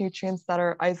synthetic nutrients that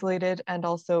are isolated and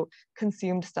also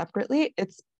consumed separately,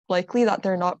 it's likely that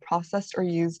they're not processed or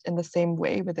used in the same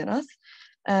way within us.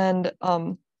 And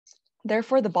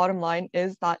therefore, the bottom line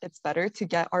is that it's better to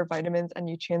get our vitamins and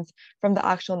nutrients from the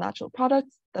actual natural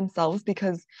products themselves,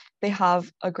 because they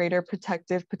have a greater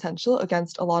protective potential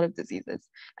against a lot of diseases.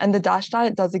 And the DASH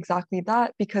diet does exactly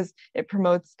that, because it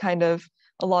promotes kind of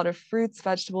a lot of fruits,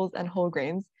 vegetables, and whole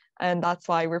grains. And that's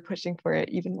why we're pushing for it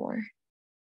even more.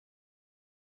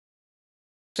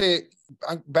 Say,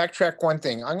 backtrack one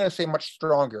thing. I'm going to say much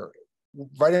stronger.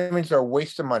 Vitamins are a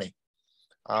waste of money.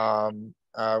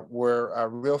 Where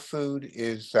real food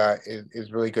is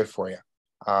really good for you.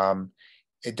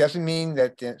 It doesn't mean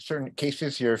that in certain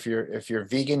cases, if you're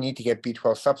vegan, you need to get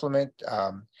B12 supplement.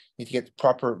 You need to get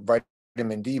proper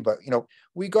vitamin D. But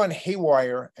we've gone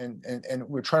haywire, and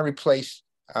we're trying to replace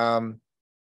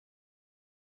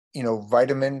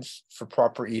vitamins for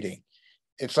proper eating.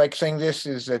 It's like saying this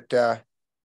is that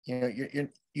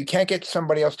you can't get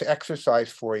somebody else to exercise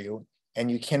for you, and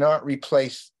you cannot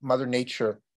replace Mother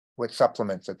Nature with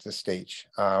supplements at this stage.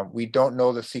 We don't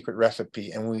know the secret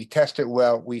recipe, and when we test it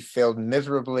well, we failed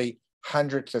miserably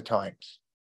hundreds of times.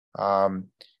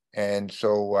 And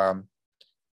so,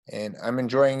 and I'm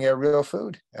enjoying real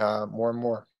food more and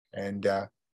more. And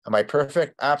am I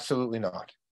perfect? Absolutely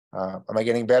not. Am I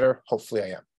getting better? Hopefully I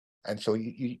am. And so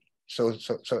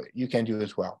so you can do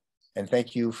as well. And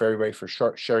thank you for everybody for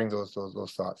sharing those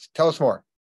thoughts. Tell us more.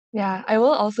 Yeah, I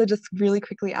will also just really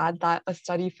quickly add that a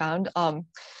study found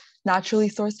naturally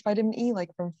sourced vitamin E,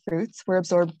 like from fruits, were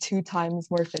absorbed 2 times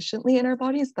more efficiently in our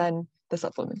bodies than the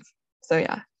supplements. So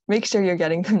yeah, make sure you're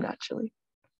getting them naturally.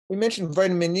 We mentioned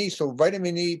vitamin E. So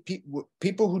vitamin E,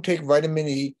 people who take vitamin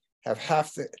E have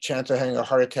half the chance of having a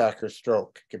heart attack or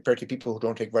stroke compared to people who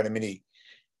don't take vitamin E.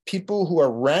 People who are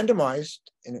randomized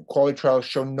in quality trials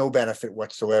show no benefit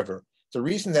whatsoever. The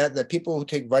reason that people who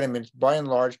take vitamins, by and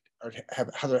large, have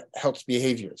other health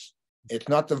behaviors. It's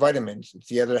not the vitamins, it's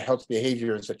the other health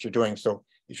behaviors that you're doing. So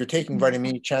if you're taking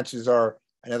vitamin E, chances are,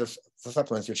 and other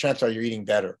supplements, your chances are you're eating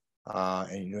better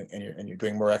and you're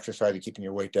doing more exercise and keeping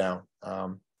your weight down.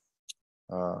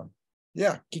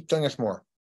 Yeah, keep telling us more.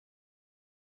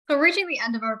 So reaching the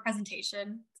end of our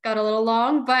presentation, it's got a little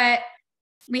long, but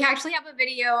we actually have a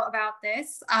video about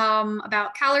this,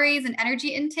 about calories and energy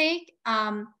intake.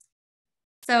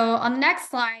 So on the next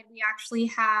slide, we actually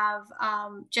have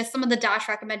just some of the DASH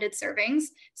recommended servings.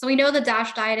 So we know the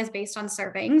DASH diet is based on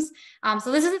servings.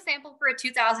 So this is a sample for a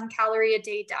 2,000 calorie a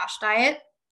day DASH diet.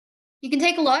 You can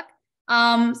take a look,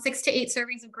 6 to 8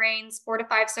 servings of grains, 4 to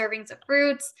 5 servings of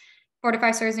fruits, 4 to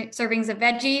 5 servings of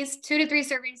veggies, 2 to 3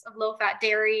 servings of low-fat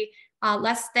dairy,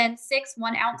 less than 6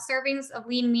 1-ounce servings of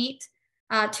lean meat,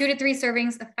 2 to 3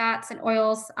 servings of fats and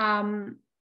oils,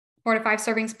 4 to 5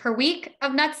 servings per week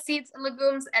of nuts, seeds, and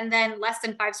legumes, and then less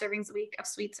than 5 servings a week of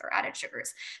sweets or added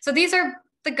sugars. So these are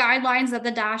the guidelines that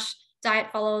the DASH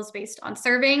diet follows based on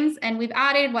servings, and we've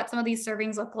added what some of these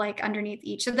servings look like underneath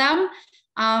each of them.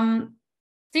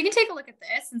 So you can take a look at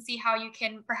this and see how you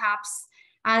can perhaps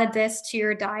add this to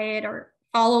your diet or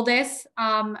follow this.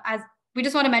 As we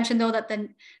just want to mention though that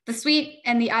the sweet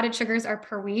and the added sugars are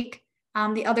per week.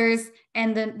 The others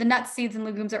and the nuts, seeds, and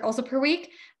legumes are also per week,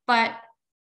 but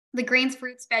the grains,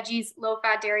 fruits, veggies,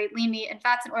 low-fat dairy, lean meat, and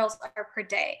fats and oils are per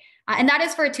day. And that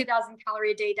is for a 2,000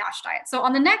 calorie a day DASH diet. So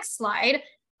on the next slide,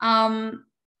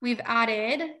 we've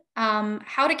added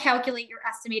how to calculate your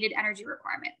estimated energy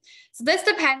requirement. So this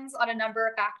depends on a number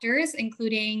of factors,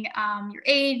 including your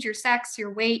age, your sex,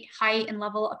 your weight, height, and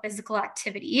level of physical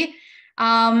activity.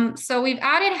 So we've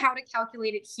added how to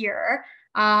calculate it here,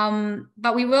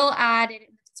 but we will add it in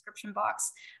the description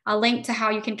box, a link to how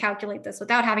you can calculate this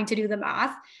without having to do the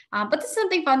math. But this is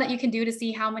something fun that you can do to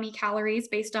see how many calories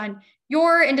based on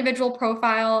your individual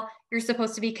profile you're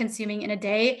supposed to be consuming in a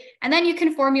day. And then you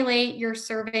can formulate your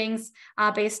servings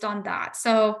based on that.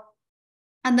 So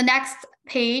on the next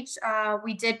page,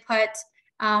 we did put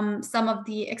some of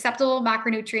the acceptable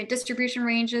macronutrient distribution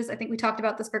ranges. I think we talked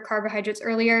about this for carbohydrates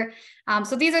earlier.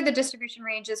 So these are the distribution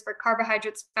ranges for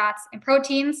carbohydrates, fats, and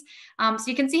proteins. So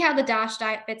you can see how the DASH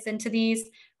diet fits into these.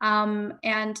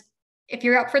 And if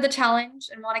you're up for the challenge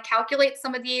and want to calculate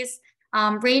some of these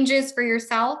ranges for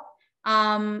yourself,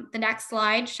 the next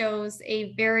slide shows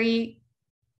a very,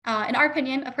 in our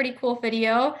opinion, a pretty cool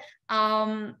video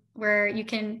where you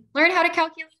can learn how to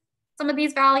calculate some of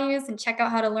these values and check out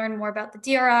how to learn more about the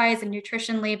DRIs and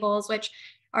nutrition labels, which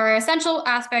are an essential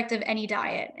aspect of any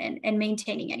diet and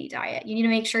maintaining any diet. You need to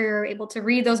make sure you're able to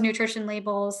read those nutrition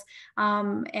labels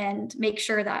and make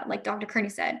sure that, like Dr. Curnew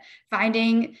said,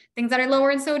 finding things that are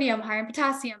lower in sodium, higher in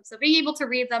potassium. So being able to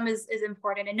read them is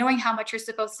important, and knowing how much you're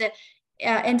supposed to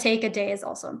intake a day is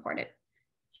also important.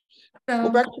 So, go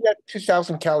back to that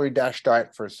 2,000 calorie DASH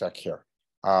diet for a sec here.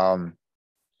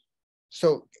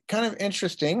 So kind of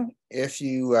interesting if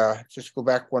you just go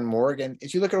back one more again.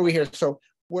 If you look over here, so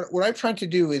what I'm trying to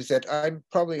do is that I'm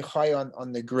probably high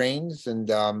on the grains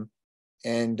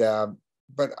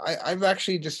but I've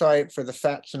actually decided for the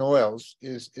fats and oils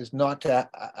is not to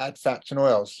add fats and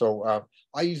oils. So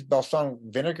I use balsamic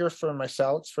vinegar for my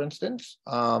salads, for instance.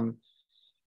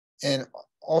 And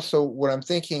also what I'm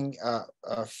thinking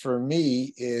for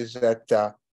me is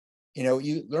that,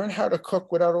 you learn how to cook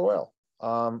without oil.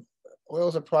 Oil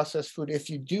is a processed food. If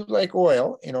you do like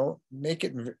oil, make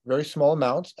it very small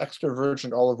amounts, extra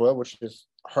virgin olive oil, which is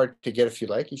hard to get if you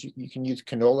like. You can use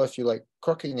canola if you like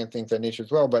cooking and things of that nature as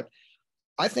well. But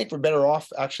I think we're better off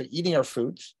actually eating our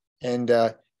foods and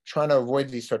trying to avoid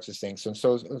these sorts of things. And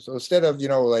so instead of,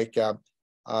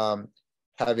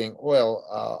 having oil,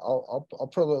 I'll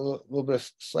put a little bit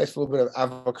of, slice a little bit of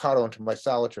avocado into my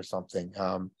salad or something.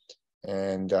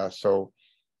 And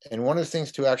one of the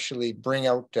things to actually bring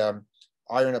out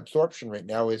iron absorption right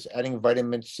now is adding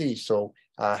vitamin C. So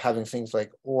having things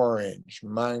like orange,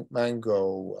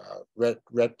 mango,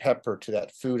 red pepper to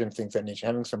that food and things that nature,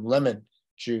 having some lemon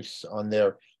juice on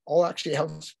there, all actually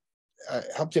helps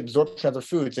the absorption of the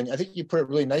foods. And I think you put it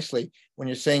really nicely when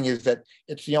you're saying is that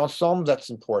it's the ensemble that's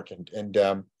important. And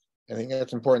I think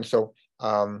that's important. So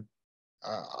I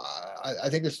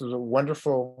think this is a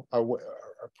wonderful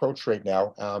approach right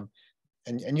now.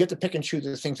 And you have to pick and choose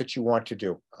the things that you want to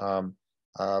do.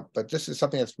 But this is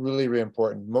something that's really, really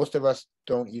important. Most of us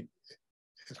don't eat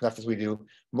as much as we do.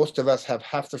 Most of us have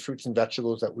half the fruits and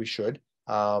vegetables that we should.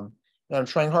 And I'm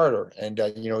trying harder. And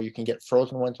you can get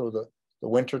frozen ones over the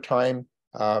winter time.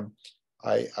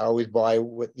 I always buy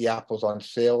with the apples on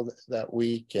sale that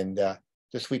week. And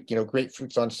this week,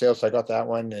 grapefruit's on sale, so I got that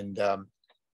one. And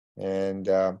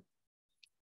I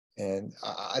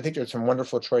think there's some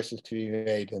wonderful choices to be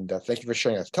made. And thank you for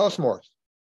sharing us. Tell us more.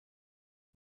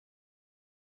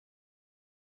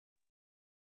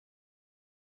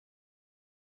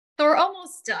 So we're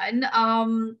almost done.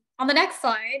 On the next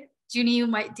slide, Junie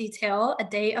might detail a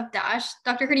day of DASH.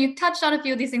 Dr. Curnew touched on a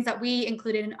few of these things that we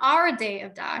included in our day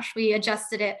of DASH. We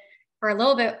adjusted it for a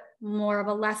little bit more of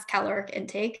a less caloric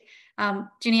intake.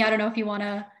 Junie, I don't know if you want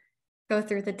to go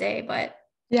through the day, but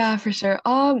yeah, for sure.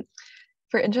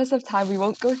 For interest of time, we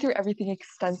won't go through everything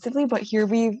extensively, but here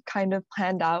we've kind of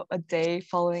planned out a day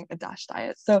following a DASH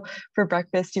diet. So for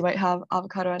breakfast, you might have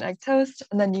avocado and egg toast,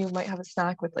 and then you might have a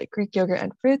snack with like Greek yogurt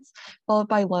and fruits, followed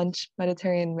by lunch,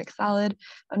 Mediterranean mixed salad,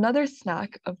 another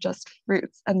snack of just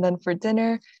fruits. And then for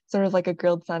dinner, sort of like a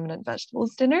grilled salmon and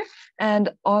vegetables dinner. And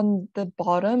on the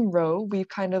bottom row, we've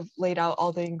kind of laid out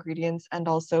all the ingredients and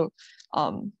also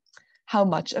how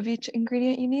much of each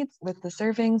ingredient you need with the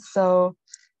servings. So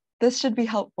this should be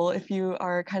helpful if you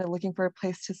are kind of looking for a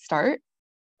place to start,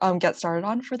 get started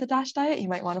on for the DASH diet. You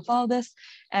might want to follow this.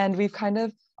 And we've kind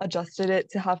of adjusted it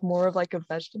to have more of like a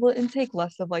vegetable intake,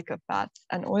 less of like a fats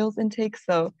and oils intake.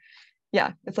 So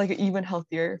yeah, it's like an even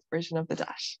healthier version of the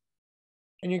DASH.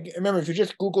 And you remember, if you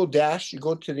just Google DASH, you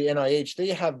go to the NIH, they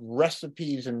have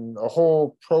recipes and a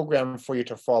whole program for you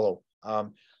to follow.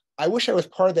 I wish I was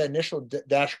part of that initial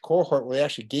DASH cohort where they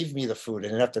actually gave me the food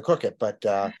and didn't have to cook it.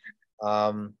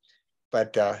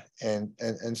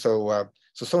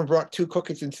 So someone brought 2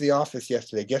 cookies into the office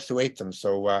yesterday. Guess who ate them?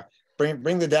 So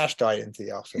bring the DASH diet into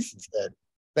the office instead.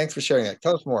 Thanks for sharing that.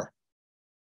 Tell us more.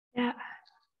 Yeah.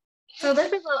 So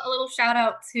this is a little shout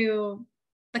out to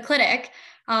the clinic.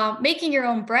 Making your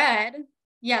own bread.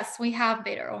 Yes, we have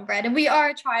made our own bread, and we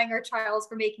are trying our trials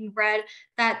for making bread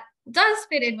that does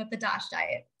fit in with the DASH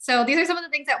diet. So these are some of the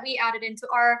things that we added into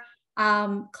our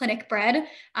clinic bread.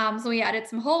 So we added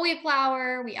some whole wheat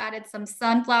flour, we added some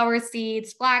sunflower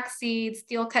seeds, flax seeds,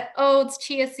 steel cut oats,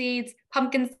 chia seeds,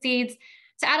 pumpkin seeds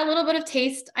to add a little bit of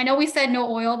taste. I know we said no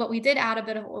oil, but we did add a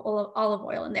bit of olive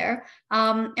oil in there.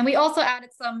 And we also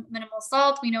added some minimal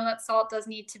salt. We know that salt does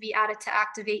need to be added to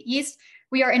activate yeast.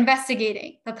 We are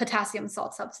investigating the potassium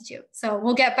salt substitute. So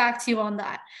we'll get back to you on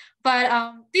that.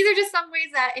 But these are just some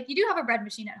ways that if you do have a bread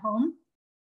machine at home,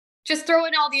 just throw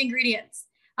in all the ingredients.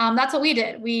 That's what we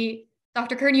did.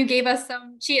 Dr. Curnew gave us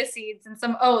some chia seeds and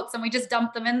some oats, and we just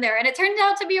dumped them in there, and it turned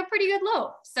out to be a pretty good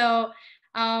loaf. So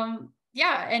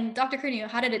yeah, and Dr. Curnew,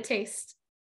 how did it taste?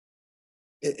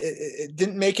 It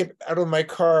didn't make it out of my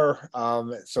car,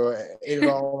 so I ate it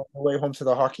all on the way home to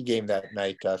the hockey game that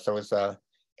night. So it was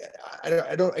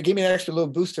it gave me an extra little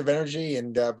boost of energy,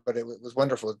 and but it was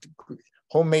wonderful.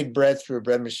 Homemade bread through a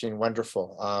bread machine,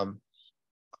 wonderful.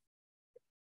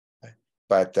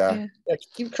 Yeah,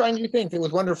 keep trying new things. It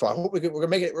was wonderful. I hope we're gonna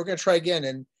make it. We're gonna try again,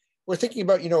 and we're thinking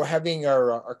about having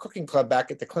our cooking club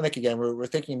back at the clinic again. We're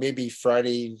thinking maybe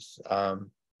Fridays,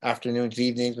 afternoons,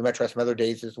 evenings. We might try some other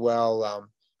days as well.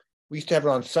 We used to have it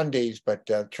on Sundays, but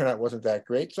turnout wasn't that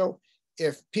great. So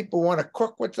if people want to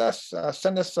cook with us,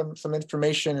 send us some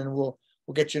information, and we'll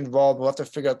get you involved. We'll have to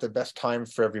figure out the best time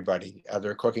for everybody,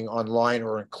 either cooking online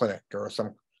or in clinic or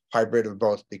some hybrid of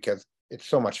both, because it's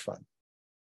so much fun.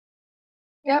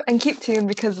 Yeah, and keep tuned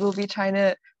because we'll be trying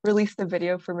to release the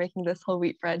video for making this whole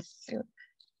wheat bread soon.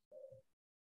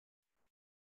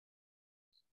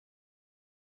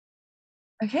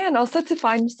 Okay, and also to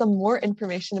find some more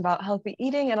information about healthy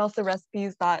eating and also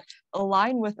recipes that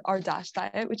align with our DASH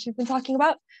diet, which we've been talking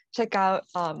about, check out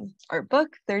our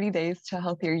book, 30 Days to a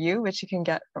Healthier You, which you can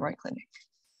get from our clinic.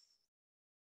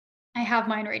 I have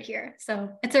mine right here, so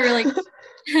it's a really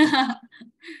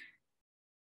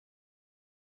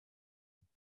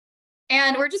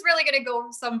And we're just really going to go over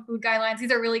some food guidelines.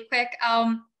 These are really quick.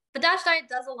 The DASH diet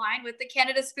does align with the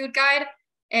Canada's food guide.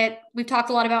 We've talked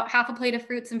a lot about half a plate of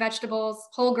fruits and vegetables,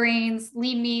 whole grains,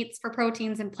 lean meats for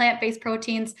proteins, and plant-based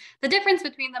proteins. The difference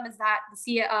between them is that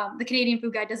the Canadian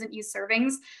Food Guide doesn't use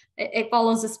servings. It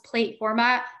follows this plate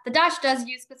format. The DASH does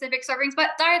use specific servings,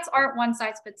 but diets aren't one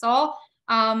size fits all.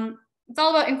 It's all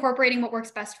about incorporating what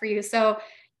works best for you. So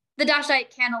the DASH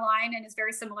diet can align and is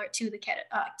very similar to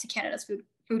Canada's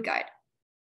food guide.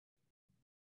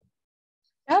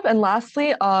 Yep, and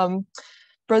lastly,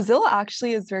 Brazil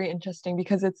actually is very interesting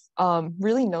because it's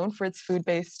really known for its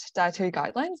food-based dietary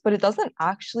guidelines, but it doesn't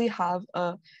actually have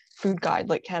a food guide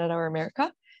like Canada or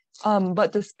America.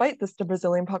 But despite this, the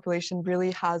Brazilian population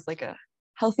really has like a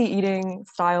healthy eating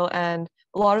style, and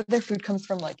a lot of their food comes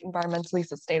from like environmentally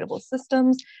sustainable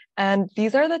systems. And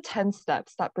these are the 10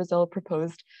 steps that Brazil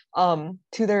proposed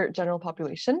to their general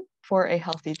population for a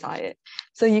healthy diet.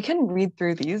 So you can read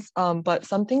through these, but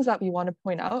some things that we want to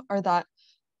point out are that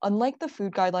unlike the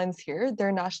food guidelines here,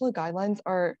 their national guidelines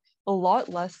are a lot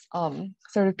less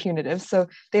sort of punitive. So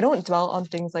they don't dwell on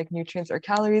things like nutrients or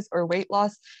calories or weight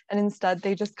loss, and instead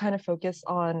they just kind of focus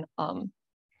on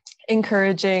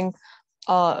encouraging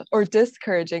or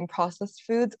discouraging processed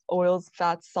foods, oils,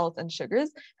 fats, salts, and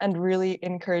sugars, and really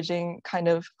encouraging kind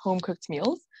of home-cooked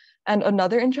meals. And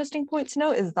another interesting point to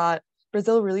note is that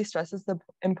Brazil really stresses the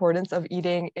importance of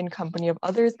eating in company of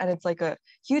others, and it's like a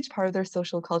huge part of their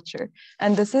social culture.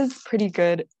 And this is pretty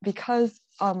good because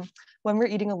when we're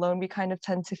eating alone, we kind of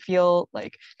tend to feel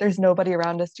like there's nobody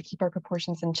around us to keep our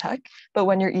proportions in check. But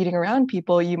when you're eating around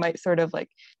people, you might sort of like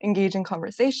engage in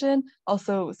conversation,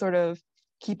 also sort of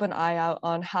keep an eye out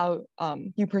on how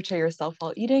you portray yourself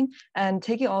while eating, and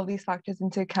taking all of these factors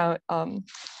into account,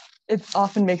 it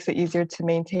often makes it easier to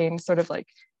maintain sort of like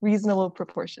reasonable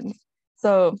proportions.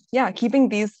 So yeah, keeping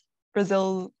these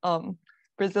Brazilian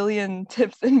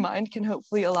tips in mind can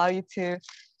hopefully allow you to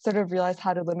sort of realize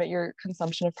how to limit your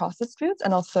consumption of processed foods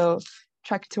and also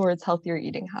trek towards healthier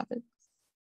eating habits.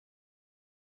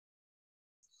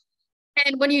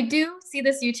 And when you do see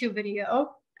this YouTube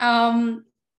video, go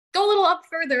a little up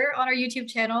further on our YouTube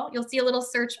channel. You'll see a little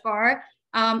search bar,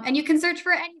 and you can search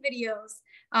for any videos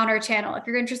on our channel. If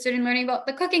you're interested in learning about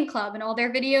the Cooking Club and all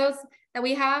their videos that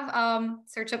we have,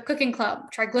 search up Cooking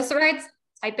Club, triglycerides,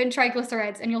 type in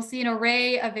triglycerides, and you'll see an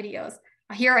array of videos.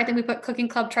 Here, I think we put Cooking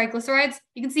Club triglycerides.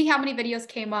 You can see how many videos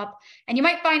came up, and you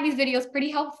might find these videos pretty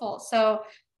helpful. So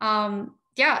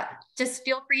yeah, just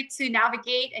feel free to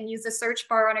navigate and use the search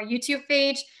bar on our YouTube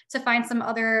page to find some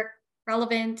other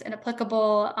relevant and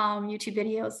applicable YouTube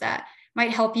videos that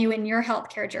might help you in your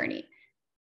healthcare journey.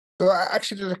 So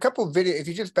actually, there's a couple of videos, if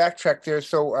you just backtrack there.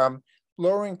 So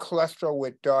lowering cholesterol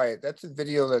with diet, that's a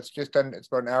video that's just done, it's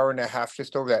about an hour and a half,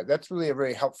 just over that. That's really a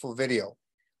very helpful video.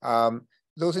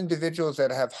 Those individuals that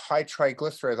have high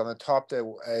triglycerides, on the top that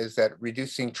is that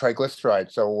reducing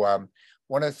triglycerides. So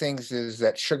one of the things is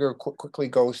that sugar quickly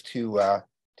goes to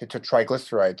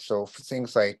triglycerides. So for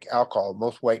things like alcohol,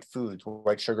 most white foods,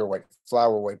 white sugar, white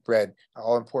flour, white bread,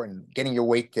 all important. Getting your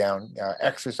weight down,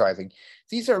 exercising.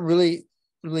 These are really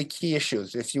key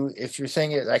issues. If you're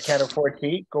saying I can't afford to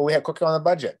eat, go ahead, cook on a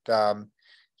budget. And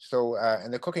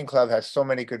the Cooking Club has so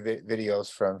many good videos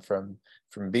from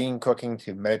bean cooking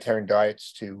to Mediterranean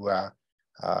diets to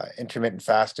intermittent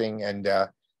fasting, and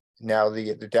now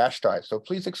the DASH diet. So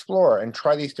please explore and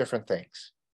try these different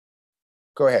things.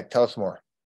 Go ahead, tell us more.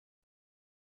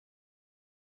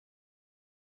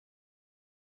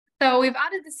 So we've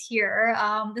added this here.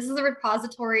 This is a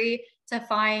repository to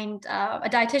find a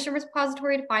dietitian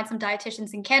repository to find some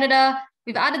dietitians in Canada.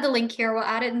 We've added the link here. We'll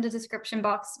add it in the description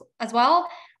box as well.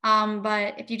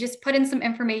 But if you just put in some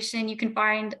information, you can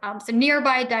find some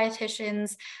nearby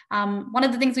dietitians. One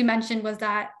of the things we mentioned was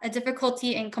that a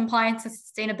difficulty in compliance and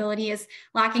sustainability is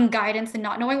lacking guidance and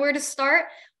not knowing where to start.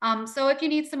 So if you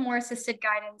need some more assisted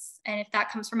guidance, and if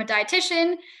that comes from a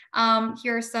dietitian,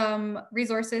 here are some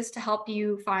resources to help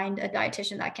you find a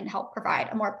dietitian that can help provide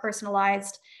a more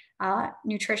personalized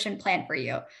nutrition plan for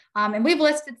you. And we've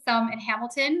listed some in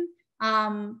Hamilton.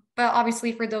 But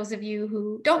obviously for those of you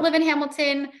who don't live in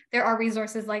Hamilton, there are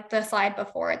resources like the slide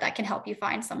before that can help you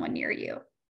find someone near you.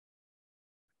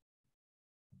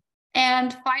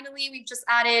 And finally, we've just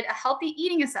added a healthy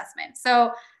eating assessment.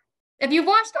 So if you've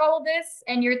watched all of this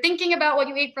and you're thinking about what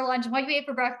you ate for lunch and what you ate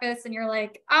for breakfast, and you're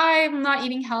like, I'm not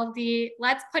eating healthy,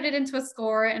 let's put it into a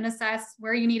score and assess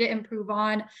where you need to improve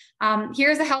on.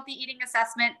 Here's a healthy eating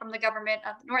assessment from the government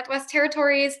of the Northwest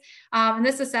Territories. And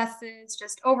this assesses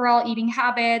just overall eating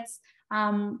habits,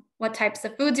 what types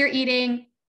of foods you're eating.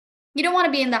 You don't want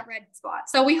to be in that red spot.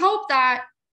 So we hope that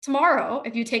tomorrow,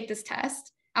 if you take this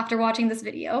test after watching this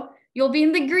video, you'll be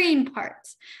in the green part.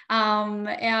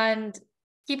 And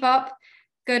keep up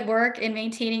good work in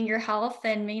maintaining your health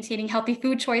and maintaining healthy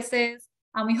food choices.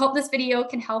 We hope this video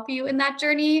can help you in that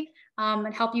journey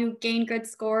and help you gain good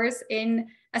scores in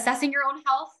assessing your own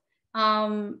health.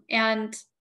 And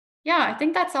yeah, I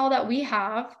think that's all that we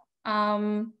have.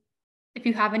 If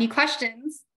you have any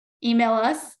questions, email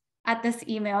us at this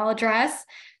email address,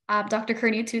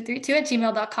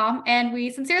 drcurnew232@gmail.com. And we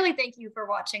sincerely thank you for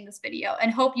watching this video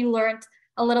and hope you learned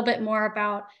a little bit more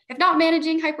about, if not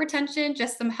managing hypertension,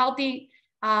 just some healthy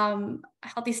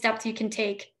steps you can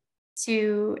take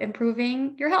to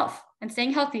improving your health and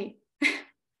staying healthy.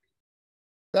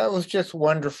 That was just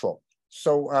wonderful.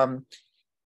 So,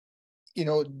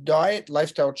 diet,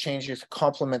 lifestyle changes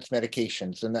complements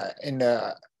medications.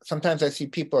 And sometimes I see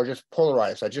people are just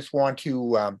polarized. I just want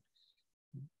to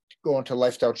go into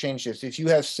lifestyle changes. If you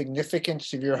have significant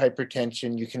severe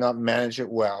hypertension, you cannot manage it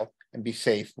well and be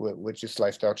safe with just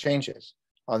lifestyle changes.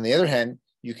 On the other hand,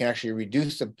 you can actually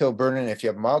reduce the pill burden. If you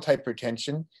have mild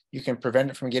hypertension, you can prevent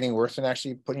it from getting worse and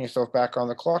actually putting yourself back on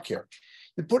the clock here.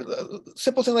 You put a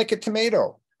simple thing like a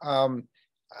tomato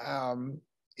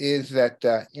is that,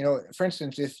 for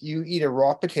instance, if you eat a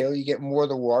raw potato, you get more of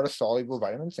the water-soluble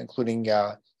vitamins, including,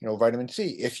 vitamin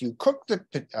C. If you cook the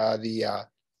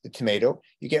tomato,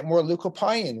 you get more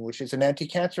leukopiene, which is an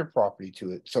anti-cancer property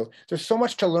to it. So there's so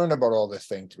much to learn about all this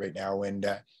thing right now. And,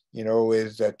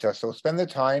 so spend the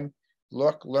time,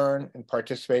 look, learn, and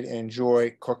participate and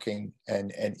enjoy cooking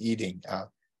and eating.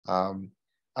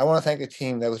 I want to thank the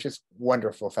team. That was just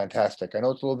wonderful, fantastic. I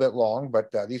know it's a little bit long, but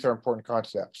these are important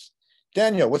concepts.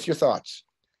 Daniel, what's your thoughts?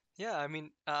 Yeah, I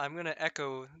mean, I'm going to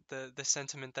echo the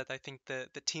sentiment that I think the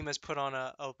team has put on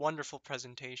a wonderful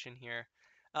presentation here.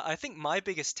 I think my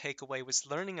biggest takeaway was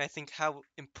learning, I think, how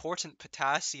important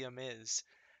potassium is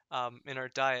in our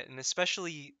diet. And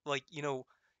especially,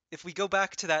 if we go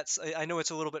back to that, I know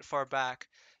it's a little bit far back,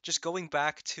 just going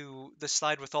back to the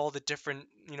slide with all the different,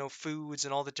 foods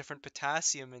and all the different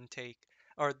potassium intake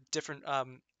or different,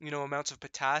 amounts of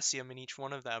potassium in each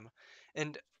one of them.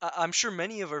 And I'm sure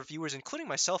many of our viewers, including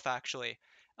myself actually,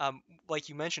 like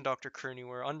you mentioned, Dr. Curnew,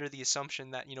 are under the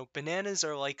assumption that, bananas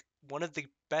are like one of the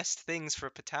best things for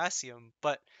potassium.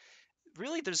 But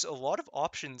really, there's a lot of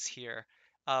options here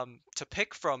to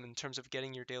pick from in terms of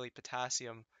getting your daily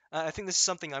potassium. I think this is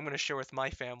something I'm going to share with my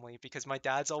family because my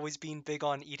dad's always been big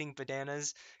on eating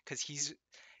bananas because he's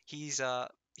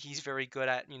very good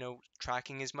at,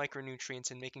 tracking his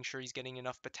micronutrients and making sure he's getting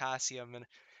enough potassium. And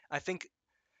I think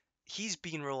he's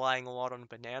been relying a lot on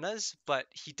bananas, but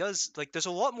he does, there's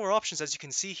a lot more options as you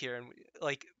can see here. And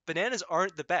bananas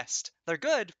aren't the best. They're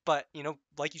good, but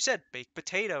like you said, baked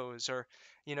potatoes or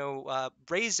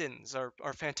raisins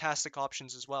are fantastic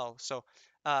options as well. So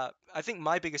I think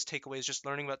my biggest takeaway is just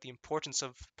learning about the importance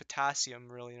of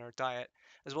potassium really in our diet,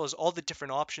 as well as all the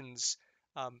different options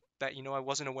that I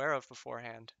wasn't aware of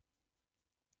beforehand.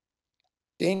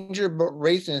 Danger about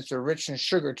raisins, they're rich in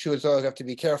sugar too, as well. You have to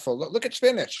be careful. Look at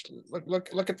spinach.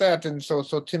 Look at that. And so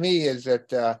to me is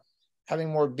that having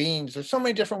more beans. There's so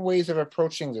many different ways of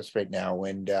approaching this right now.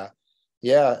 And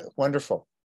yeah, wonderful.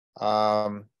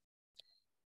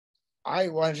 I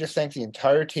want to just thank the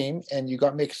entire team, and you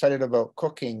got me excited about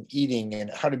cooking, eating,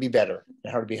 and how to be better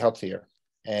and how to be healthier.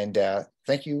 And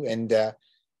thank you. And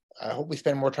I hope we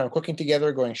spend more time cooking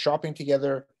together, going shopping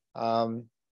together,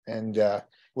 and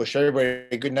wish everybody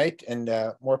a good night and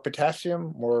more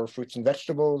potassium, more fruits and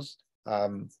vegetables.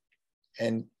 And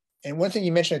one thing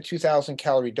you mentioned, a 2,000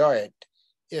 calorie diet.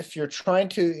 If you're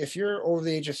over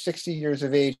the age of 60 years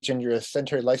of age and you're a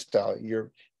sedentary lifestyle, your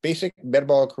basic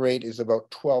metabolic rate is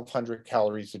about 1,200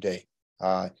 calories a day.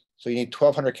 So you need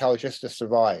 1,200 calories just to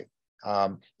survive.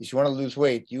 If you want to lose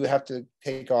weight, you have to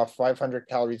take off 500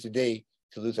 calories a day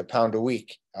to lose a pound a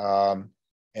week.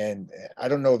 And I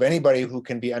don't know of anybody who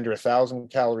can be under 1,000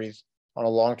 calories on a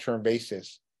long-term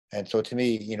basis. And so to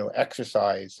me,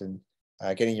 exercise and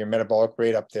getting your metabolic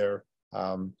rate up there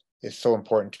is so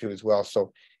important too as well.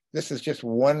 So this is just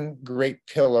one great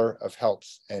pillar of health.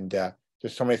 And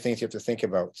there's so many things you have to think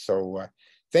about. So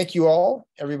thank you all,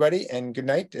 everybody, and good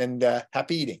night and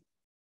happy eating.